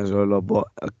Spinazzola, but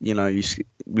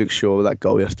Luke Shaw with that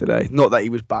goal yesterday. Not that he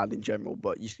was bad in general,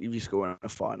 but if you score in a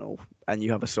final and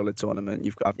you have a solid tournament,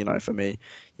 you've got, for me,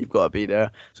 you've got to be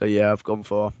there. So yeah, I've gone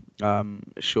for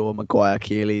Shaw, Maguire,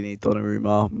 Chiellini,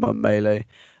 Donnarumma, Melee.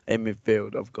 In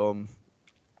midfield, I've gone.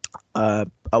 I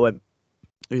went.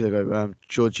 Who did I go?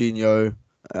 Jorginho.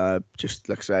 Just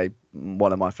like I say,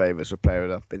 one of my favourites of player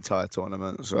of the entire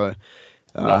tournament. So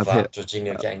Love that.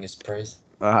 Jorginho getting his praise.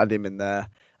 I had him in there,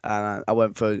 and I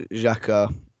went for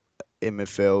Xhaka in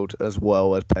midfield as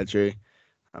well as Pedri.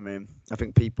 I mean, I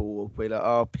think people will be like,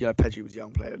 "Oh, Pedri was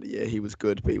young player of the year. He was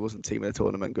good, but he wasn't team of the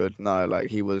tournament good." No, like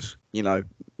he was,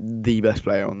 the best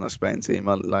player on the Spain team.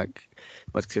 Like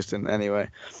much consistent anyway.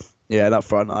 Yeah, that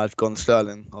front, I've gone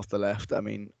Sterling off the left. I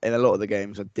mean, in a lot of the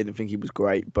games, I didn't think he was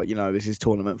great, but this is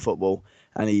tournament football,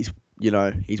 and he's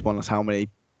won us how many,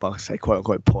 I say, quote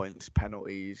unquote points,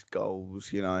 penalties, goals.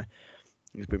 He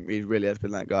really has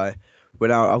been that guy.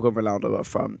 I've got Ronaldo up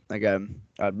front again.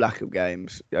 Lack of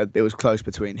games. It was close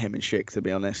between him and Schick, to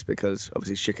be honest, because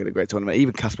obviously Schick had a great tournament.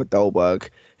 Even Kasper Dolberg,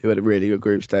 who had a really good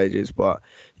group stages. But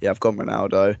yeah, I've gone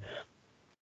Ronaldo.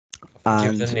 He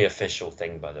was in the official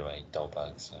thing, by the way,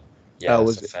 Dolberg. So yeah,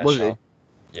 was he?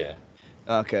 Yeah.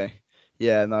 Okay.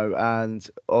 Yeah, no, and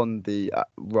on the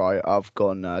right, I've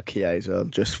gone Chiesa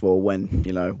just for when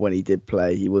he did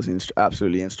play, he was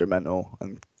absolutely instrumental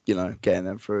and getting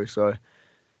them through. So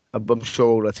I'm sure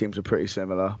all the teams are pretty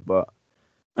similar, but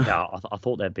yeah, I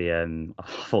thought there'd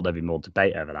be more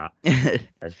debate over that.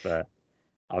 But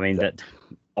I mean that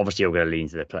obviously you're going to lean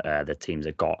to the teams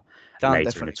that got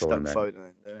later in the tournament.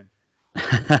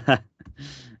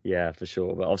 Yeah, for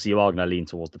sure. But obviously you are going to lean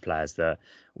towards the players that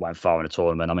went far in the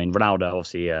tournament. I mean, Ronaldo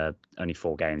obviously only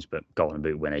 4 games, but Golden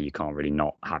Boot winner. You can't really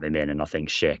not have him in, and I think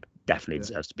Schick definitely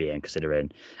deserves to be in,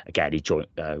 considering again he joint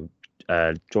goals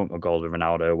with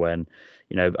Ronaldo when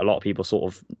a lot of people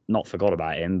sort of not forgot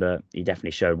about him, but he definitely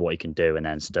showed what he can do. And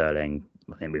then Sterling,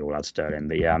 I think we all had Sterling,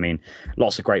 but yeah, I mean,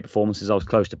 lots of great performances. I was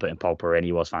close to putting Pogba in.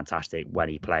 He was fantastic when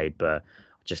he played, but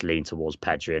just lean towards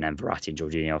Pedri and then Verratti and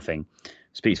Jorginho. I think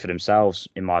speaks for themselves,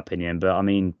 in my opinion. But I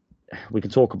mean, we can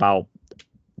talk about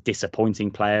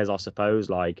disappointing players, I suppose.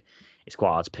 Like, it's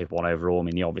quite hard to pick one overall. I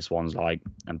mean, the obvious ones like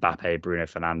Mbappe, Bruno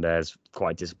Fernandes,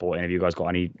 quite disappointing. Have you guys got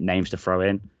any names to throw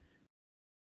in?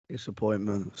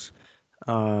 Disappointments.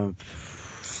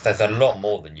 There's a lot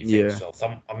more than you think. So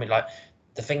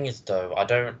the thing is though,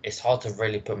 it's hard to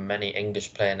really put many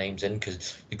English player names in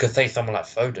because you could say someone like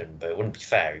Foden, but it wouldn't be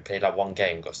fair. He played like one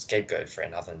game, got scapegoated for it,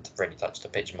 and hasn't really touched the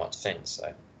pitch much since.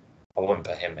 So I wouldn't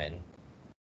put him in.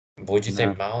 But would you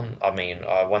think Mount? I mean,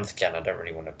 once again, I don't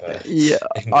really want to put.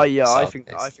 I think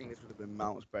this would have been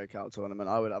Mount's breakout tournament.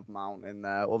 I would have Mount in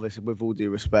there. Obviously, with all due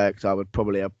respect, I would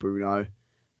probably have Bruno.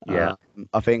 Yeah,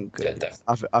 I think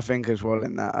as well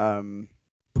in that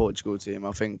Portugal team.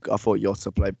 I thought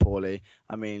Jota played poorly.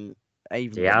 I mean,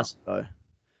 even Diaz, though,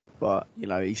 but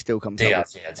he still comes up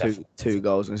with two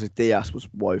goals, and Diaz was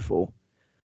woeful.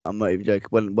 I'm not even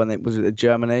joking. When it was at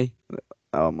Germany,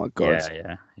 oh my god,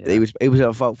 yeah. He was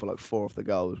at fault for like 4 of the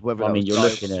goals. I mean,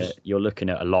 you're looking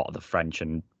at a lot of the French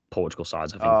and Portugal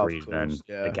sides. I think Griezmann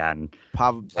again.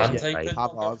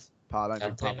 Pavard. Pavard. I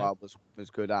don't think Kante, no? Pavard was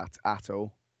good at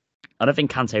all. I don't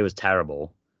think Kante was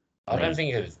terrible. I don't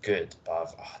think it was good,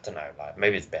 but I don't know. Like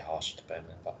maybe it's a bit harsh to put him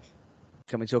in. But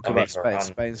Can we talk I mean, about Spain, Varane-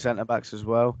 Spain centre backs as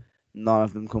well? None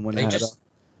of them can win a they header. just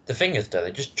the thing is though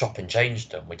they just chop and change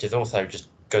them, which is also just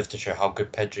goes to show how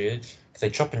good Pedri is. Because they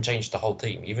chop and change the whole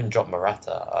team. Even dropped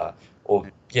Morata,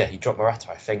 he dropped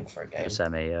Morata I think for a game.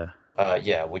 Semi, yeah.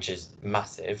 Yeah, which is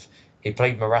massive. He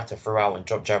played Morata throughout and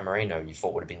dropped Jan Marino, you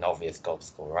thought would have been the obvious goal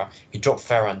scorer. He dropped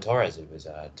Ferran Torres, who was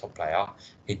a top player.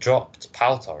 He dropped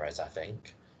Pau Torres, I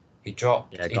think. He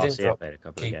dropped. Yeah, He didn't Garcia drop played a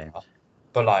couple keeper, of games.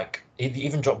 but like he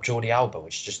even dropped Jordi Alba,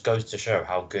 which just goes to show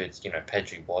how good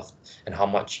Pedri was and how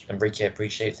much Enrique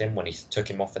appreciates him when he took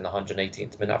him off in the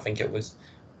 118th minute, I think it was.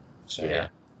 So yeah.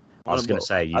 I was going to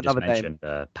say, you just Another name. mentioned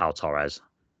Pau Torres.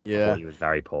 I Yeah. thought he was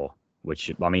very poor,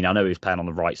 which, I mean, I know he was playing on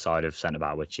the right side of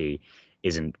centre-back, which he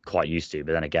isn't quite used to.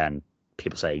 But then again,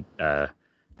 people say,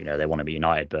 they want to be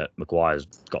United, but Maguire's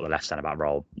got the left centre-back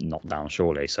role knocked down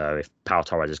surely. So if Pau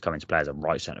Torres is coming to play as a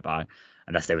right centre-back,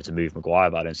 unless they were to move Maguire,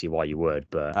 but I don't see why you would.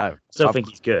 But I still think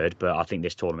he's good, but I think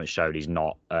this tournament showed he's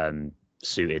not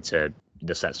suited to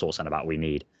the sort of centre-back we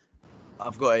need.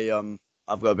 I've got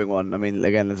a big one. I mean,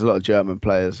 again, there's a lot of German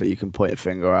players that you can point a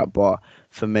finger at, but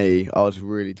for me, I was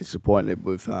really disappointed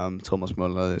with Thomas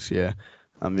Muller this year.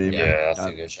 I mean, Yeah, that's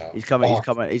a good shout. He's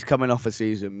coming off a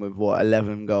season with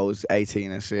 11 goals,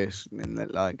 18 assists in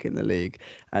the league,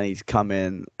 and he's come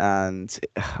in and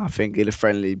I think in a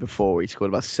friendly before he scored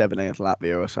about 7 against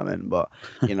Latvia or something. But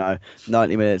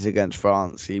 90 minutes against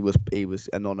France, he was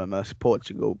anonymous.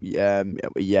 Portugal,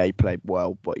 he played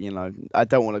well, but I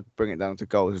don't want to bring it down to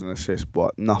goals and assists,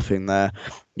 but nothing there.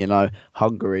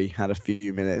 Hungary had a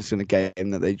few minutes in a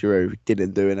game that they drew,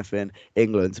 didn't do anything.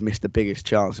 England missed the biggest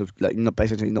chance of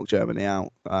basically knock Germany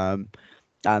out. And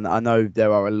I know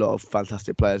there are a lot of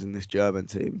fantastic players in this German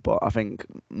team, but I think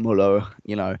Muller,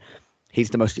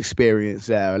 he's the most experienced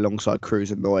there alongside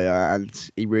Kroos and Neuer, and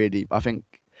I think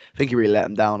he really let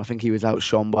them down. I think he was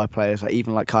outshone by players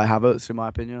even like Kai Havertz, in my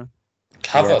opinion.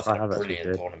 Havertz had a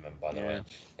brilliant tournament, by the way.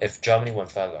 If Germany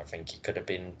went further, I think he could have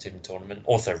been to the tournament.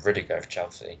 Also, Rudiger of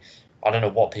Chelsea. I don't know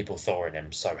what people saw in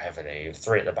him so heavily.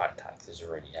 3 at the back tax is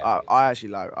really heavy. I actually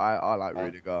like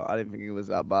Rudiger. I didn't think he was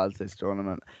that bad this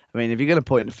tournament. I mean, if you're gonna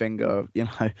point the finger,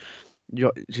 Joachim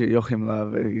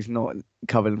Löw, he's not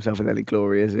covered himself in any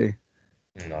glory, is he?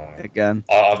 No. Again,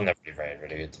 I've never really rated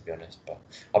Rudiger, to be honest, but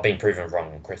I've been proven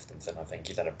wrong on Christensen. I think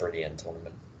he's had a brilliant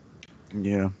tournament.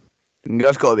 Yeah.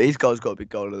 He's got a big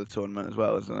goal of the tournament as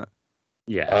well, isn't it?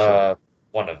 Yeah.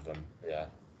 One of them, yeah.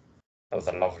 That was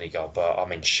a lovely goal, but I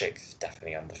mean, Schick's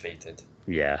definitely undefeated.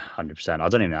 Yeah, 100%. I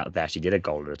don't even know if they actually did a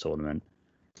goal of the tournament.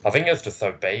 I think it was just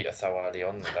so beta so early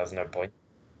on, there was no point.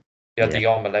 You had the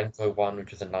Yarmolenko one,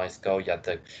 which was a nice goal. You had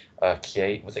the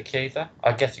was it Chiesa?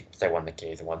 I guess you could say one of the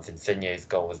Chiesa ones. Insigne's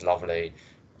goal was lovely.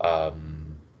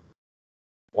 One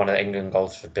of the England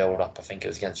goals for build-up, I think it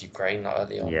was against Ukraine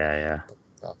early on. Yeah.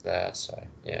 Up there, so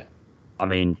yeah. I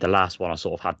mean, the last one I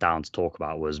sort of had down to talk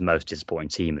about was most disappointing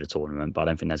team of the tournament, but I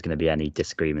don't think there's going to be any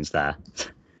disagreements there.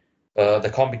 They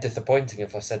can't be disappointing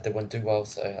if I said they wouldn't do well,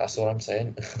 so that's all I'm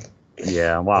saying.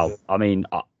 Yeah, well, I mean,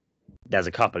 there's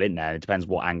a couple in there. It depends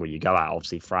what angle you go at.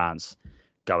 Obviously, France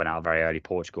going out very early,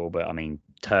 Portugal, but I mean,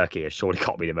 Turkey has surely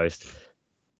got to be the most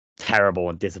terrible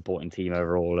and disappointing team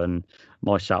overall. And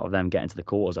my shout of them getting to the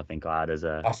quarters, I think I had as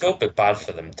a. I feel a bit bad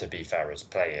for them, to be fair, as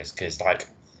players, because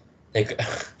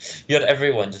you had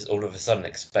everyone just all of a sudden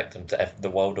expect them to F the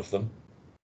world of them.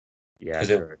 Yeah, because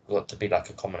it got to be like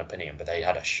a common opinion, but they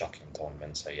had a shocking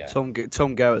tournament. So yeah, Tom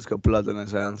Garrett's got blood on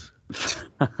his hands.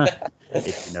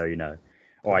 If you know, you know.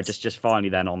 All right, just finally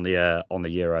then on the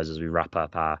Euros as we wrap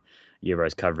up our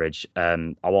Euros coverage.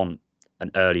 I want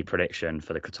an early prediction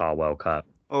for the Qatar World Cup.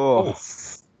 Oh,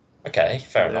 okay,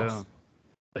 fair enough.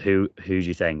 Who do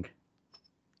you think?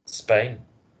 Spain.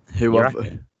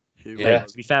 To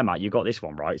be fair, Matt, you got this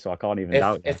one right, so I can't even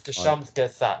doubt it. If Deschamps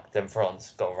gets sacked, then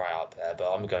France got right up there,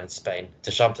 but I'm going Spain.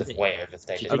 Deschamps is way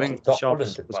overstated. I think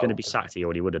Deschamps was going to be sacked. He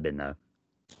already would have been though.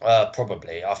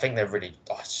 Probably. I think they're really.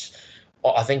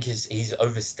 I think he's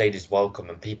overstayed his welcome,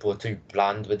 and people are too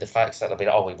bland with the facts that they'll be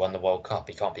like, "Oh, he won the World Cup.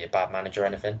 He can't be a bad manager or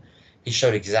anything." He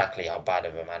showed exactly how bad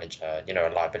of a manager, a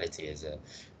liability is.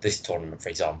 This tournament, for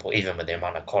example, even with the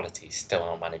amount of quality, he's still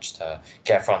not managed to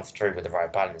get France through with the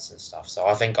right balance and stuff. So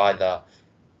I think either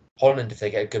Holland, if they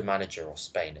get a good manager, or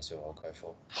Spain is who I'll go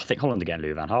for. I think Holland are getting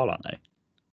Louis van Gaal, aren't they?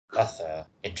 That's an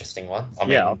interesting one.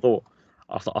 I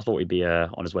thought he'd be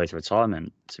on his way to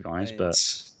retirement, to be honest. But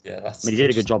yeah, he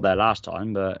did a good job there last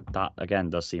time. But that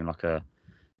again does seem like a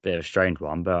bit of a strange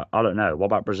one, but I don't know. What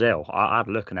about Brazil? I had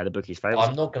a look and they're the bookies' favourites.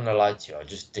 I'm not gonna lie to you. I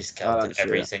just discounted don't see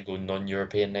every it. single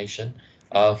non-European nation.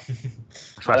 Um,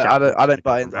 Especially I don't after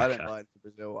buy Copa into. I don't America. buy into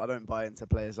Brazil. I don't buy into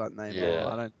players like Neymar. Yeah.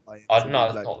 I don't buy I into no,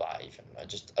 it's like. not that even. I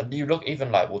just you look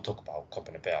even like we'll talk about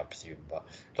Copa in a bit, I presume, but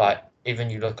like even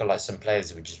you look at like some players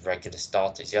who were just regular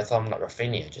starters. You have someone like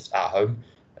Rafinha just at home,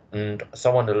 and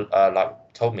someone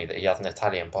like told me that he has an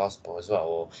Italian passport as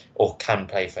well, or can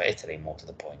play for Italy more to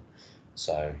the point.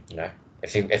 So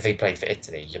if he played for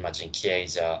Italy, you imagine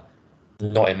Chiesa,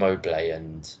 not Immobile,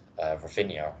 and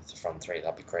Rafinha as the front three.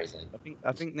 That'd be crazy.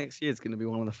 I think next year is going to be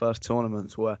one of the first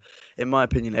tournaments where, in my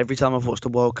opinion, every time I've watched a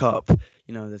World Cup,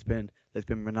 there's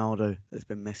been Ronaldo, there's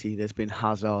been Messi, there's been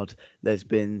Hazard, there's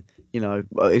been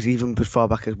it's even as far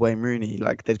back as Wayne Rooney.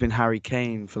 Like there's been Harry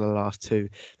Kane for the last two.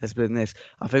 There's been this.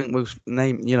 I think with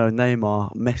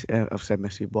Neymar, Messi. I've said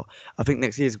Messi, but I think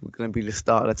next year is going to be the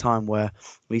start of the time where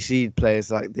we see players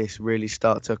like this really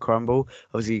start to crumble.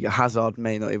 Obviously, Hazard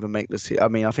may not even make the. I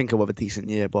mean, I think he'll have a decent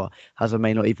year, but Hazard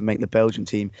may not even make the Belgian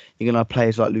team. You're going to have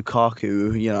players like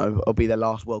Lukaku, who, will be their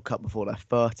last World Cup before they're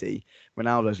 30.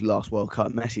 Ronaldo's last World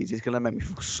Cup. Messi's. It's going to make me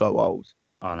feel so old.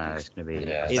 Oh no, it's going to be.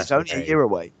 Yeah, It's only a year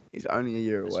away. It's only a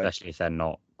year away. Especially if they're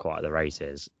not quite at the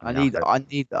races. I need.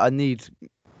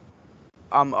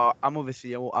 I'm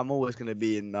obviously. I'm always going to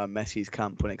be in Messi's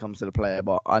camp when it comes to the player,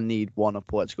 but I need one of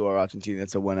Portugal or Argentina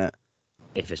to win it.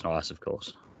 If it's not us, of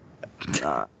course.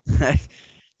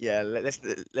 Yeah, let's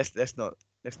not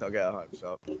get our hopes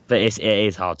up. But it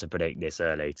is hard to predict this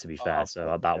early, to be fair. Oh,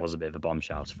 So that was a bit of a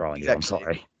bombshell to throw on you. I'm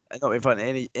sorry. Not in front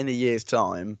in a year's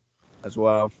time, as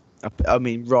well. I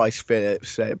mean, Rice,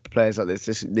 Phillips, players like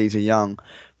this. These are young,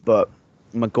 but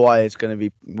Maguire's going to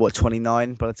be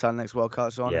 29 by the time next World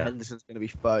Cup's on. Yeah. Henderson's going to be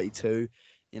 32.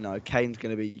 Kane's going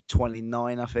to be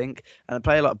 29, I think. And a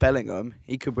player like Bellingham,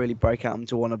 he could really break out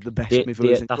into one of the best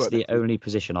midfielders in That's Europe. the only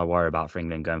position I worry about for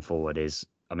England going forward is,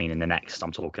 I mean,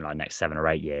 I'm talking like next 7 or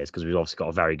 8 years, because we've obviously got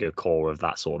a very good core of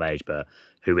that sort of age, but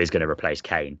who is going to replace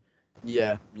Kane?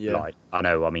 Yeah. Like, I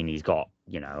know, I mean, he's got,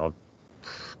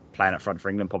 playing up front for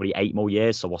England probably 8 more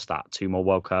years. So what's that? 2 more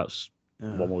World Cups,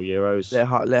 1 more Euros.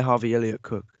 Let Harvey Elliott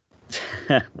cook.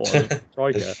 What a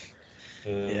striker.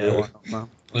 Yeah, why not, man?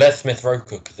 Let Smith Rowe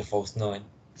cook as a false 9.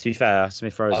 To be fair,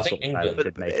 Smith Rowe's I a think sort of player England- that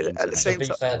could make it at the same To be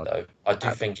time- fair though, I do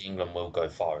think England will go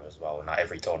far as well, not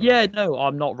every tournament. Yeah, no,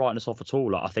 I'm not writing us off at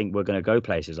all. Like, I think we're going to go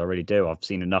places. I really do. I've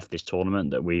seen enough this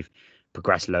tournament that we've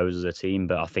progressed loads as a team,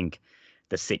 but I think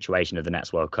the situation of the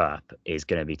next World Cup is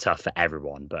going to be tough for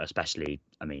everyone, but especially,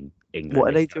 I mean, England.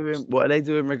 What are they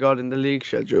doing regarding the league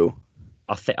schedule?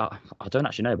 I don't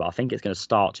actually know, but I think it's going to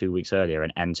start 2 weeks earlier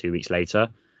and end 2 weeks later.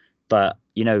 But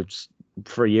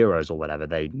for Euros or whatever,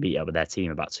 they meet up with their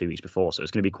team about 2 weeks before, so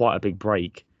it's going to be quite a big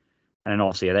break. And then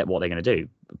obviously, what they're going to do: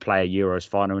 play a Euros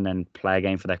final and then play a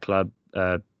game for their club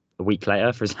a week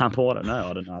later, for example. I don't know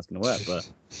how it's going to work, but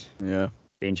Yeah,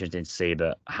 be interesting to see.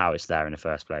 But how it's there in the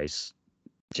first place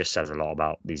just says a lot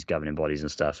about these governing bodies and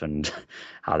stuff, and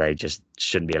how they just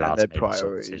shouldn't be allowed to make these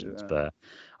sort of decisions. But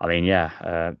I mean,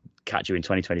 catch you in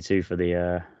 2022 for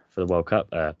the World Cup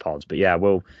pods. But yeah,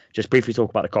 we'll just briefly talk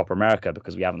about the Copa America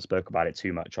because we haven't spoke about it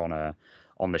too much on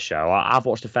the show. I've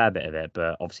watched a fair bit of it,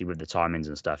 but obviously with the timings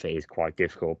and stuff, it is quite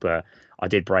difficult. But I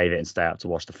did brave it and stay up to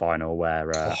watch the final where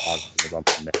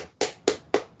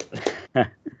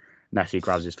Messi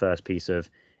grabs his first piece of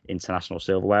international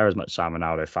silverware. As much as I'm a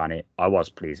Ronaldo fan, I was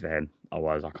pleased for him.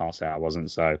 I can't say I wasn't.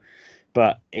 So,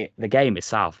 but the game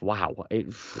itself, wow, it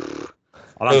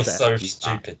was so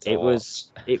stupid. It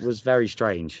was very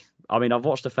strange. I mean, I've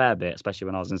watched a fair bit, especially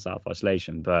when I was in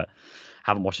self-isolation, but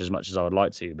haven't watched as much as I would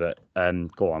like to. But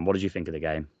go on, what did you think of the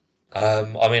game?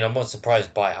 I mean, I'm not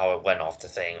surprised by how it went after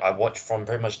thing. I watched from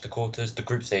pretty much the quarters. The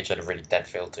group stage had a really dead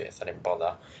feel to it, so I didn't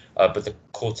bother. But the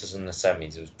quarters and the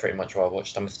semis was pretty much what I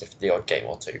watched. I missed the odd game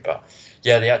or two. But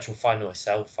yeah, the actual final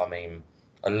itself, I mean,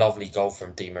 a lovely goal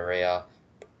from Di Maria.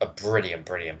 A brilliant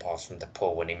pass from De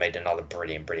Paul when he made another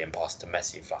brilliant pass to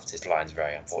Messi, who fluffed his lines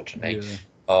very unfortunately.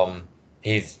 Yeah.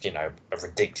 He's, a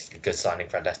ridiculously good signing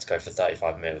for Atletico for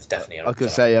 35 million. Definitely. I could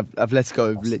say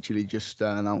Atletico have literally just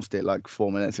announced it like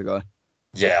 4 minutes ago.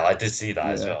 Yeah, I did see that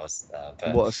as well.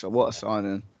 But what a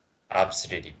signing!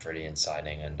 Absolutely brilliant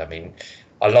signing, and I mean,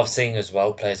 I love seeing as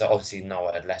well players that obviously know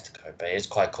at Atletico, but it's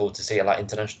quite cool to see at like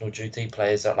international duty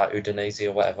players at like Udinese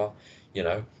or whatever,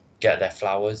 get their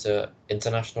flowers at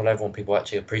international level, and people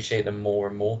actually appreciate them more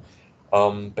and more.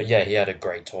 But yeah, he had a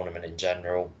great tournament in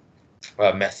general.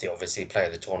 Messi, obviously, player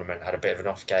of the tournament, had a bit of an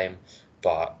off game,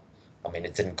 but I mean,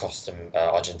 it didn't cost him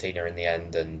Argentina in the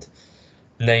end. And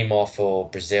Neymar for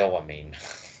Brazil, I mean,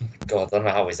 God, I don't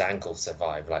know how his ankle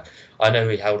survived. Like, I know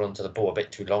he held onto the ball a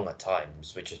bit too long at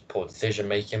times, which is poor decision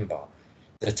making. But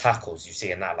the tackles you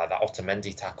see in that, like that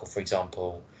Otamendi tackle, for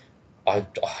example,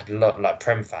 I'd love like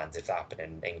Prem fans if that happened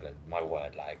in England. My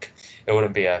word, like it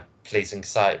wouldn't be a pleasing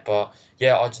sight. But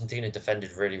yeah, Argentina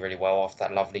defended really, really well after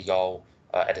that lovely goal.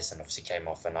 Edison obviously came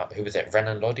off, and who was it?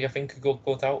 Renan Lodi, I think, who got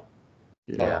caught out.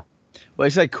 Yeah. Well, they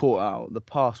say caught out. The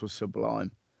pass was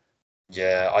sublime.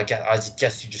 Yeah, I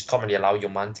guess you just can't really allow your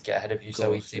man to get ahead of you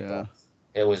so Course, easily. yeah.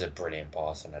 But it was a brilliant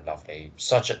pass and a lovely,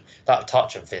 that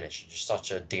touch and finish, just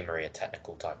such a Di Maria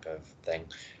technical type of thing.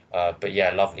 But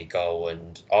yeah, lovely goal.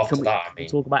 And after Can that, I we mean,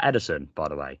 talk about Edison, by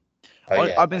the way? oh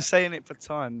yeah, I've been saying it for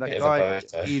time. That bit of a guy,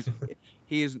 bozo.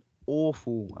 he is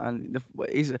awful, and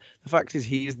the fact is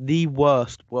he is the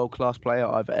worst world class player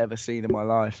I've ever seen in my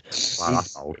life. Wow,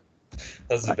 that's old.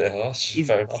 That's a bit harsh. He's,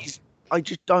 Fair enough. I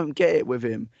just don't get it with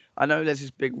him. I know there's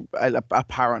this big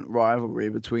apparent rivalry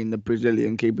between the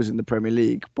Brazilian keepers in the Premier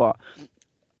League, but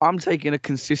I'm taking a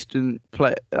consistent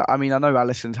play. I mean, I know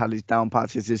Alisson's had his down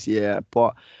patches this year,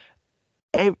 but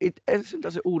Edison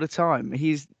does it all the time.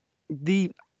 He's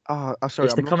the sorry,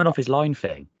 It's the coming off his line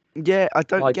thing. Yeah, I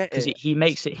don't Like, get because it. he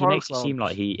makes it Profile. seem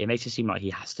like it makes it seem like he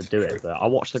has to do it. But I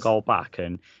watched the goal back,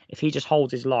 and if he just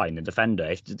holds his line, if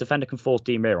the defender can force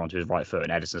Di Maria onto his right foot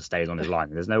and Edison stays on his line,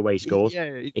 there's no way he scores. Yeah,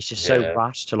 It's just so Yeah.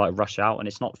 rash to like rush out, and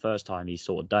it's not the first time he's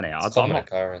sort of done it. It's common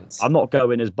occurrence. I'm not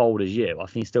going as bold as you.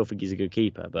 Still think he's a good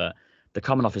keeper, but the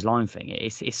coming off his line thing,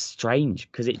 it's strange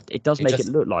because it does make it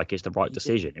look like it's the right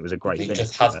decision. It was a great He finish.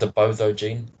 just has the bozo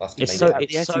gene. That's It's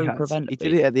maybe so He preventable.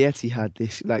 did it at the Etihad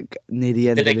this like near the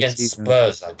end did of it the against season.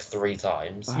 Spurs like 3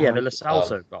 times. Yeah, the Lo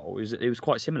Celso goal it was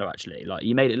quite similar actually. Like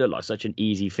you made it look like such an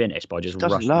easy finish by just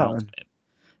Doesn't rushing out learn. of him.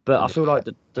 But I feel like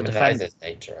the I mean, that defender, is his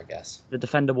nature, I guess. the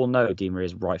defender will know Di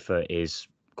Maria's right foot is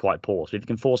quite poor. So if you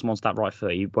can force him onto that right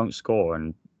foot, he won't score.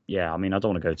 And yeah, I mean, I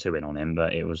don't want to go too in on him,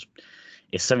 but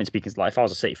it's something to be like. If I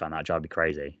was a City fan, that'd drive me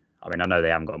crazy. I mean, I know they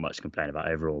haven't got much to complain about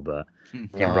overall, but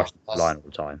him rushing the line all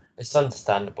the time. It's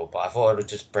understandable, but I thought I would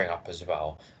just bring up as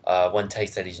well. When Tay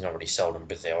said he's not really sold in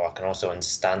Brazil, I can also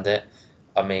understand it.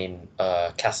 I mean,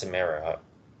 Casemiro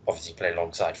obviously played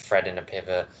alongside Fred in a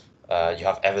pivot. You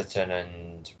have Everton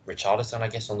and Richarlison, I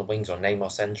guess, on the wings, or Neymar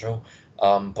central.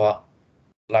 But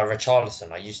like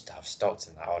Richarlison, I used to have stocks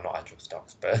in that, or not actual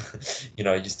stocks, but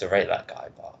I used to rate that guy.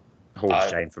 But Whole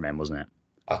shame from him, wasn't it?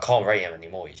 I can't rate him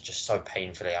anymore. He's just so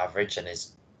painfully average, and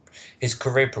his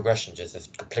career progression just has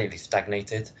completely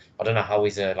stagnated. I don't know how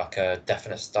he's a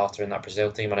definite starter in that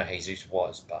Brazil team. I know Jesus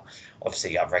was, but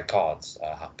obviously red cards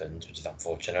happened, which is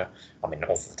unfortunate. I mean,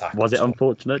 awful tackle. Was it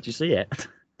unfortunate? Did you see it?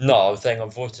 No, I was saying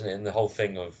unfortunate in the whole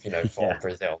thing of for Yeah.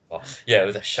 Brazil. But yeah, it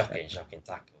was a shocking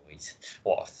tackle. He's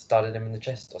started him in the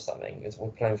chest or something. We're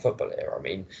playing football here. I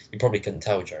mean, you probably couldn't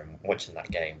tell during watching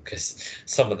that game because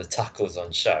some of the tackles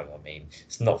on show. I mean,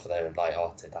 it's not for the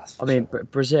light-hearted. I mean,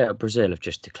 Brazil have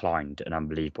just declined an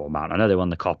unbelievable amount. I know they won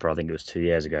the Copper, I think it was 2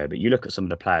 years ago, but you look at some of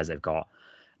the players they've got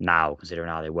now, considering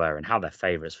how they were and how they're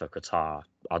favourites for Qatar.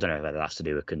 I don't know whether that's to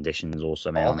do with conditions or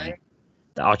something. I mean,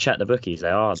 I'll check the bookies. They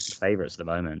are favourites at the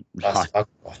moment.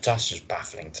 That's just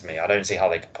baffling to me. I don't see how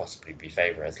they could possibly be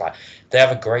favourites. Like, they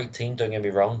have a great team, don't get me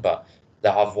wrong, but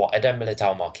they'll have Eden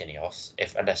Militao, Marquinhos,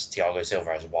 unless Thiago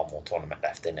Silva has one more tournament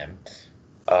left in him.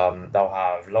 They'll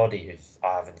have Lodi, who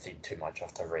I haven't seen too much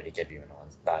of to really give you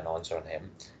an answer on him.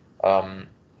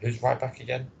 Who's right back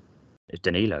again? If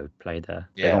Danilo played there.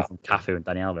 Yeah. They've gone from Cafu and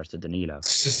Dani Alves to Danilo.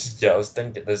 Yeah, I was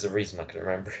thinking there's a reason I couldn't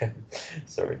remember him.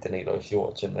 Sorry, Danilo, if you're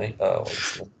watching, mate. But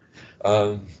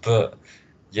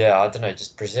yeah, I don't know.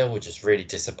 Just Brazil were just really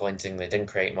disappointing. They didn't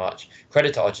create much.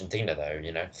 Credit to Argentina, though.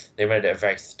 They made it a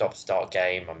very stop-start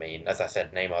game. I mean, as I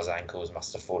said, Neymar's ankles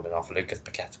must have fallen off. Lucas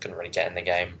Paqueta couldn't really get in the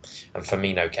game, and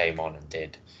Firmino came on and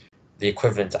did the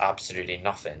equivalent to absolutely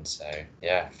nothing. So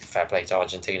yeah, fair play to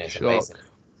Argentina. It's amazing.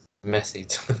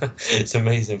 It's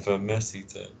amazing for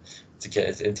Messi to get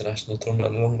his international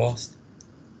tournament at long last.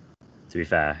 To be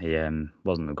fair, he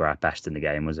wasn't the best in the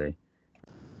game, was he?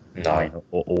 No. I mean,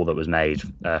 all that was made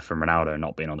from Ronaldo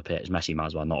not being on the pitch. Messi might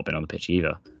as well not have been on the pitch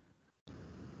either.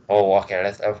 Oh, okay.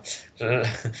 Let's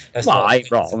well, I ain't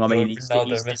wrong. I mean, he's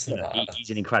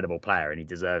an incredible player and he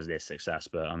deserves this success.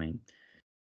 But I mean,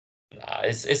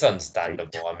 it's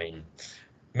understandable. I mean,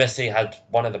 Messi had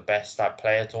one of the best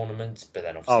player tournaments, but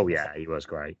then obviously. He was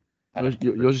great.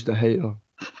 You're just a hater.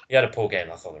 He had a poor game.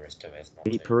 That's all there is to it.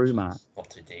 Beat Peru, man. Not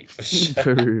too deep.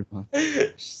 Peru, man.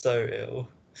 So ill.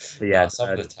 But yeah,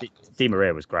 Di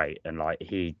Maria was great, and like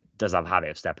he does have a habit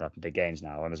of stepping up in big games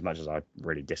now. And as much as I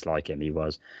really dislike him, he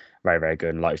was very, very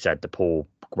good. And like you said, DePaul,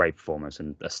 great performance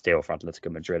and a steal for Atletico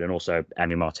Madrid. And also,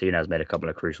 Emi Martinez made a couple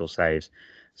of crucial saves.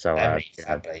 So, fair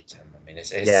play to him. I mean,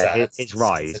 it's yeah, sad. his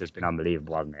rise has been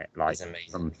unbelievable, hasn't it? Like, It's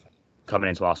amazing. from coming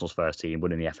into Arsenal's first team,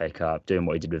 winning the FA Cup, doing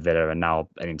what he did with Villa, and now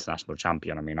an international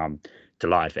champion. I mean, I'm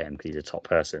delighted for him because he's a top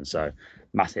person. So,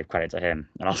 massive credit to him.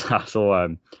 And I saw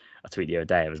a tweet the other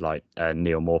day. It was like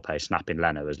Neil Maupay snapping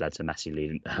Leno has led to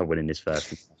Messi winning his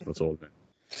first international tournament.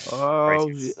 Oh,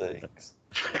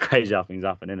 Crazy how things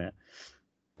happen, isn't it?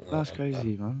 that's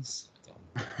crazy, man.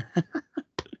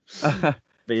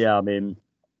 But yeah, I mean,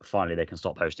 finally they can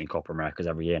stop hosting Copa Americas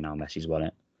every year now. Messi's won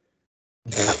it.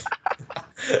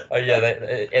 Oh yeah,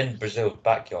 they in Brazil's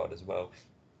backyard as well.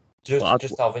 Just Well,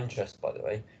 just out of interest, by the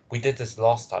way, we did this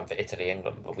last time for Italy,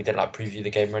 England, but we didn't like preview the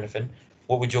game or anything.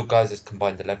 What would your guys'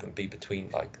 combined 11 be between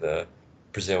like the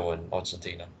Brazil and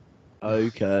Argentina?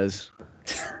 Who cares?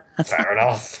 Fair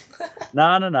enough.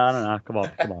 No. Come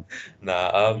on.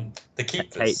 Nah, the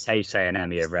keepers. Tay saying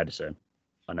Emi over Edison.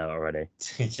 I know already.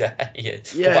 Yeah.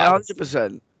 Yeah,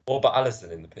 100%. What about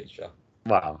Alisson in the picture?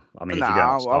 Well, I mean, if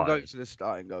Nah, you go I'll go to the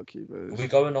starting goalkeepers. Are we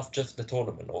going off just the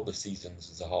tournament or the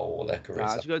seasons as a whole or their careers?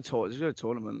 Nah, just go to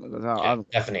tournament. Because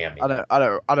Definitely,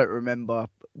 I don't remember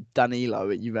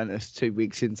Danilo at Juventus 2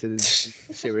 weeks into the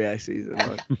Serie A season.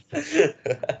 Like.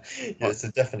 Yeah, so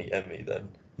definitely Emmy then.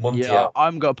 Montiel. Yeah,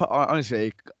 I'm going.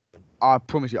 Honestly, I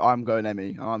promise you, I'm going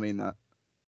Emmy. I mean that.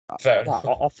 Fair enough.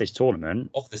 Off this tournament.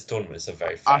 Off this tournament, it's a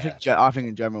very fair. I think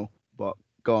in general, but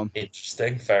go on.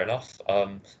 Interesting. Fair enough. I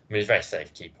mean, he's a very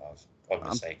safe keeper.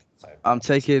 I'm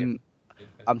taking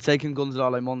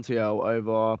Gonzalo Montiel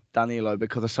over Danilo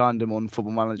because I signed him on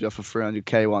Football Manager for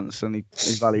 300k once, and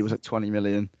his value was at 20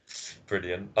 million.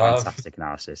 Brilliant. Fantastic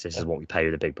analysis. This is what we pay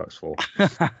you the big bucks for.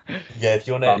 Yeah, if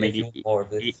you want more of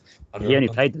this, he only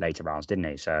played the later rounds, didn't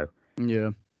he? So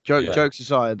yeah. Jokes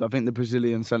aside, I think the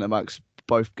Brazilian centre backs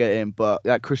both get in, but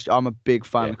I'm a big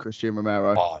fan of Christian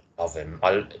Romero. Oh, I love him.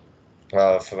 On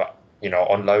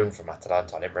loan from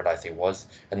Atalanta, I didn't realise he was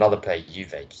another player.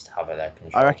 Juve just have it there.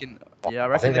 I reckon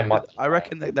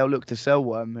that they'll look to sell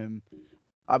him.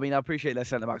 I mean, I appreciate their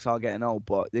centre backs are getting old,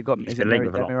 but they've got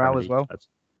Demiral as well.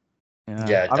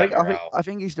 Yeah, I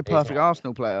think he's the perfect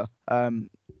Arsenal player. I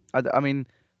mean,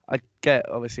 I get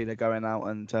obviously they're going out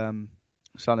and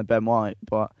signing Ben White,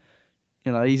 but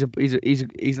he's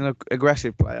an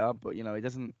aggressive player, but he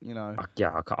doesn't.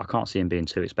 Yeah, I can't see him being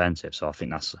too expensive, so I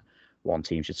think that's one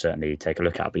team should certainly take a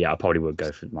look at. But yeah, I probably would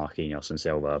go for Marquinhos and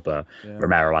Silva, but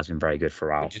Romero has been very good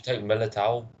throughout. Would you take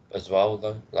Militao as well,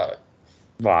 though?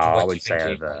 I wouldn't say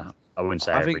over. I wouldn't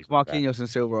say. I think Marquinhos and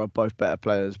Silva are both better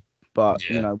players, but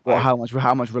how much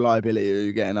reliability are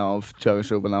you getting out of Thiago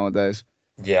Silva nowadays?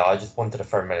 Yeah, I just wanted to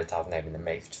throw Militao's name in the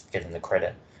mix, just give him the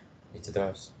credit. To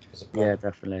those. Yeah,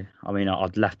 definitely. I mean,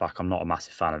 I'd left back. I'm not a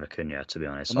massive fan of Acuna, to be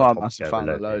honest. I'm not a massive fan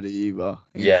of Lodi either.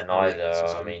 Yeah, neither.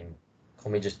 I mean,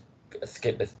 can we just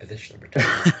skip this position?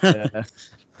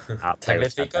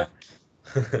 Tagliafico?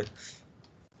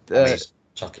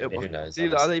 Chuck it. Who knows? I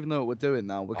don't even know what we're doing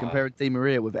now. We're comparing Di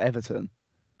Maria with Everton.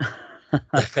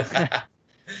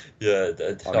 Yeah,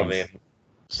 I mean,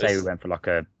 say we went for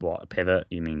a pivot.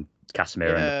 You mean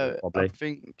Casemiro? Probably.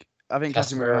 I think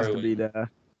Casemiro has to be there.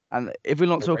 And if we're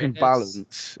not talking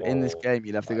balance in this game,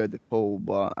 you'd have to go to Paul.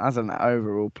 But as an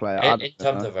overall player, in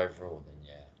terms of overall, then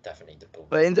yeah, definitely the Paul.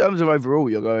 But in terms of overall,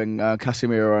 you're going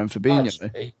Casemiro and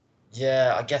Fabinho.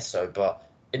 Yeah, I guess so. But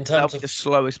in terms of the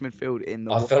slowest midfield in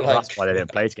the world, I feel like that's why they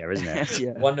didn't play together, isn't it?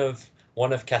 Yeah. One of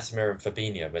Casemiro and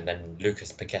Fabinho, and then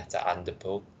Lucas Paqueta and De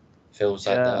Paul feels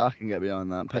like that. Yeah, I can get behind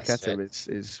that. Paqueta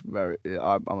is very.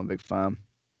 I'm a big fan.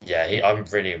 Yeah, I'm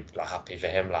really happy for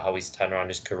him. How he's turned around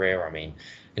his career. I mean,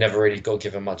 he never really got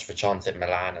given much of a chance at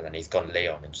Milan, and then he's gone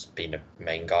Lyon and just been a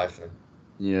main guy for them.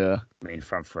 Yeah, I mean,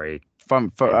 front three.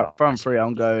 Front three.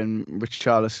 I'm going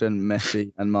Richarlison,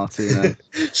 Messi, and Martinez.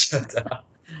 Shut up.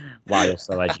 Wow, you're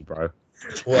so edgy, bro.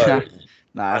 Well,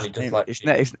 it's do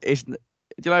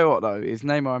you know what though? It's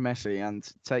Neymar and Messi, and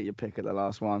take your pick at the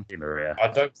last one. Di Maria. I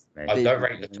don't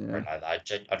rate the tournament like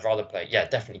that. I'd rather play. Yeah,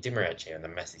 definitely Di Maria and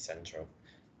then Messi central.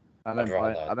 I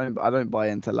don't buy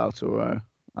into Lautaro.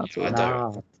 I've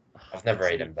never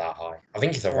rated him that high. I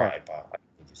think he's alright, but I don't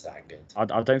think he's that good. I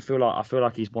feel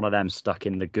like he's one of them stuck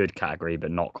in the good category, but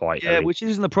not quite. Yeah, which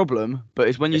isn't the problem. But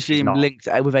it's when you see him linked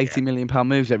with 80 million pound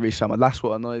moves every summer. That's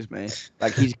what annoys me.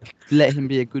 He's let him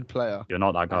be a good player. You're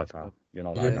not that guy, pal. You're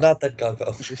not that guy,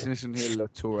 pal. Listen here,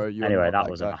 Lautaro. Anyway, that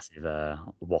was a massive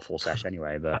waffle sesh.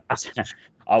 Anyway, but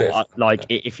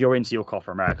if you're into your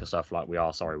Copa America stuff, we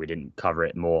are. Sorry, we didn't cover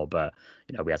it more, but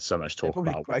we had so much talk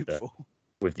about.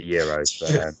 with the Euros.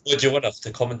 But, What do you want us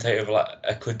to commentate over like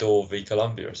Ecuador v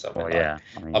Colombia or something? well, Like, yeah,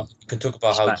 I mean, we could talk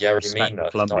about how respect the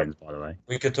Yaramina Colombians, by the way.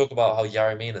 We could talk about how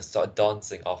Yaramina started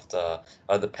dancing after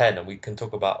the pen, and we can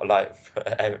talk about like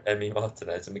Emi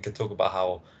Martinez, and we can talk about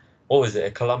how, what was it,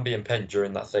 a Colombian pen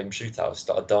during that same shootout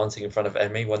started dancing in front of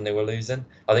Emi when they were losing.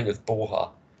 I think with Borja,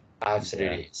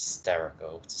 absolutely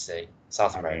hysterical to see.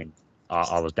 South America. Mean,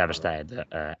 I was devastated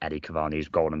that Eddie Cavani's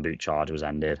golden boot charge was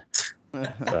ended.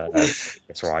 But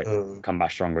it's all right. Come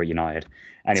back stronger at United.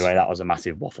 Anyway, that was a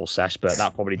massive waffle sesh, but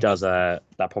that probably does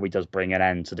bring an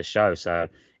end to the show. So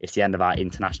it's the end of our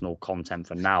international content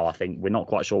for now. I think we're not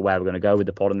quite sure where we're going to go with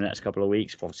the pod in the next couple of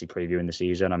weeks. We're obviously previewing the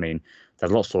season. I mean,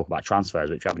 there's lots to talk about transfers,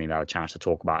 which we haven't even had a chance to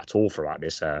talk about at all throughout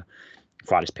this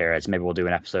period. So maybe we'll do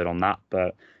an episode on that.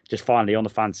 But just finally on the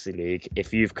Fantasy League,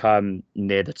 if you've come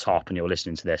near the top and you're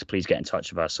listening to this, please get in touch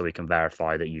with us so we can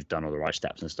verify that you've done all the right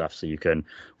steps and stuff so you can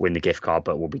win the gift card.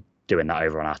 But we'll be doing that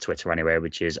over on our Twitter anyway,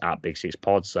 which is at Big Six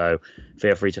Pod. So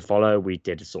feel free to follow. We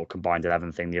did a sort of combined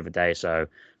 11 thing the other day. So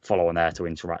follow on there to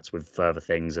interact with further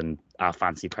things and our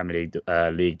Fantasy Premier League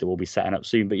league that we'll be setting up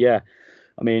soon. But yeah,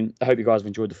 I mean, I hope you guys have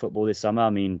enjoyed the football this summer. I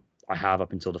mean, I have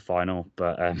up until the final,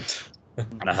 but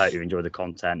and I hope you've enjoyed the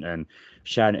content and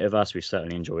sharing it with us. We've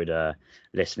certainly enjoyed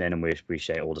listening, and we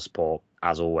appreciate all the support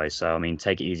as always. So, I mean,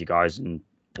 take it easy, guys, and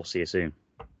we'll see you soon.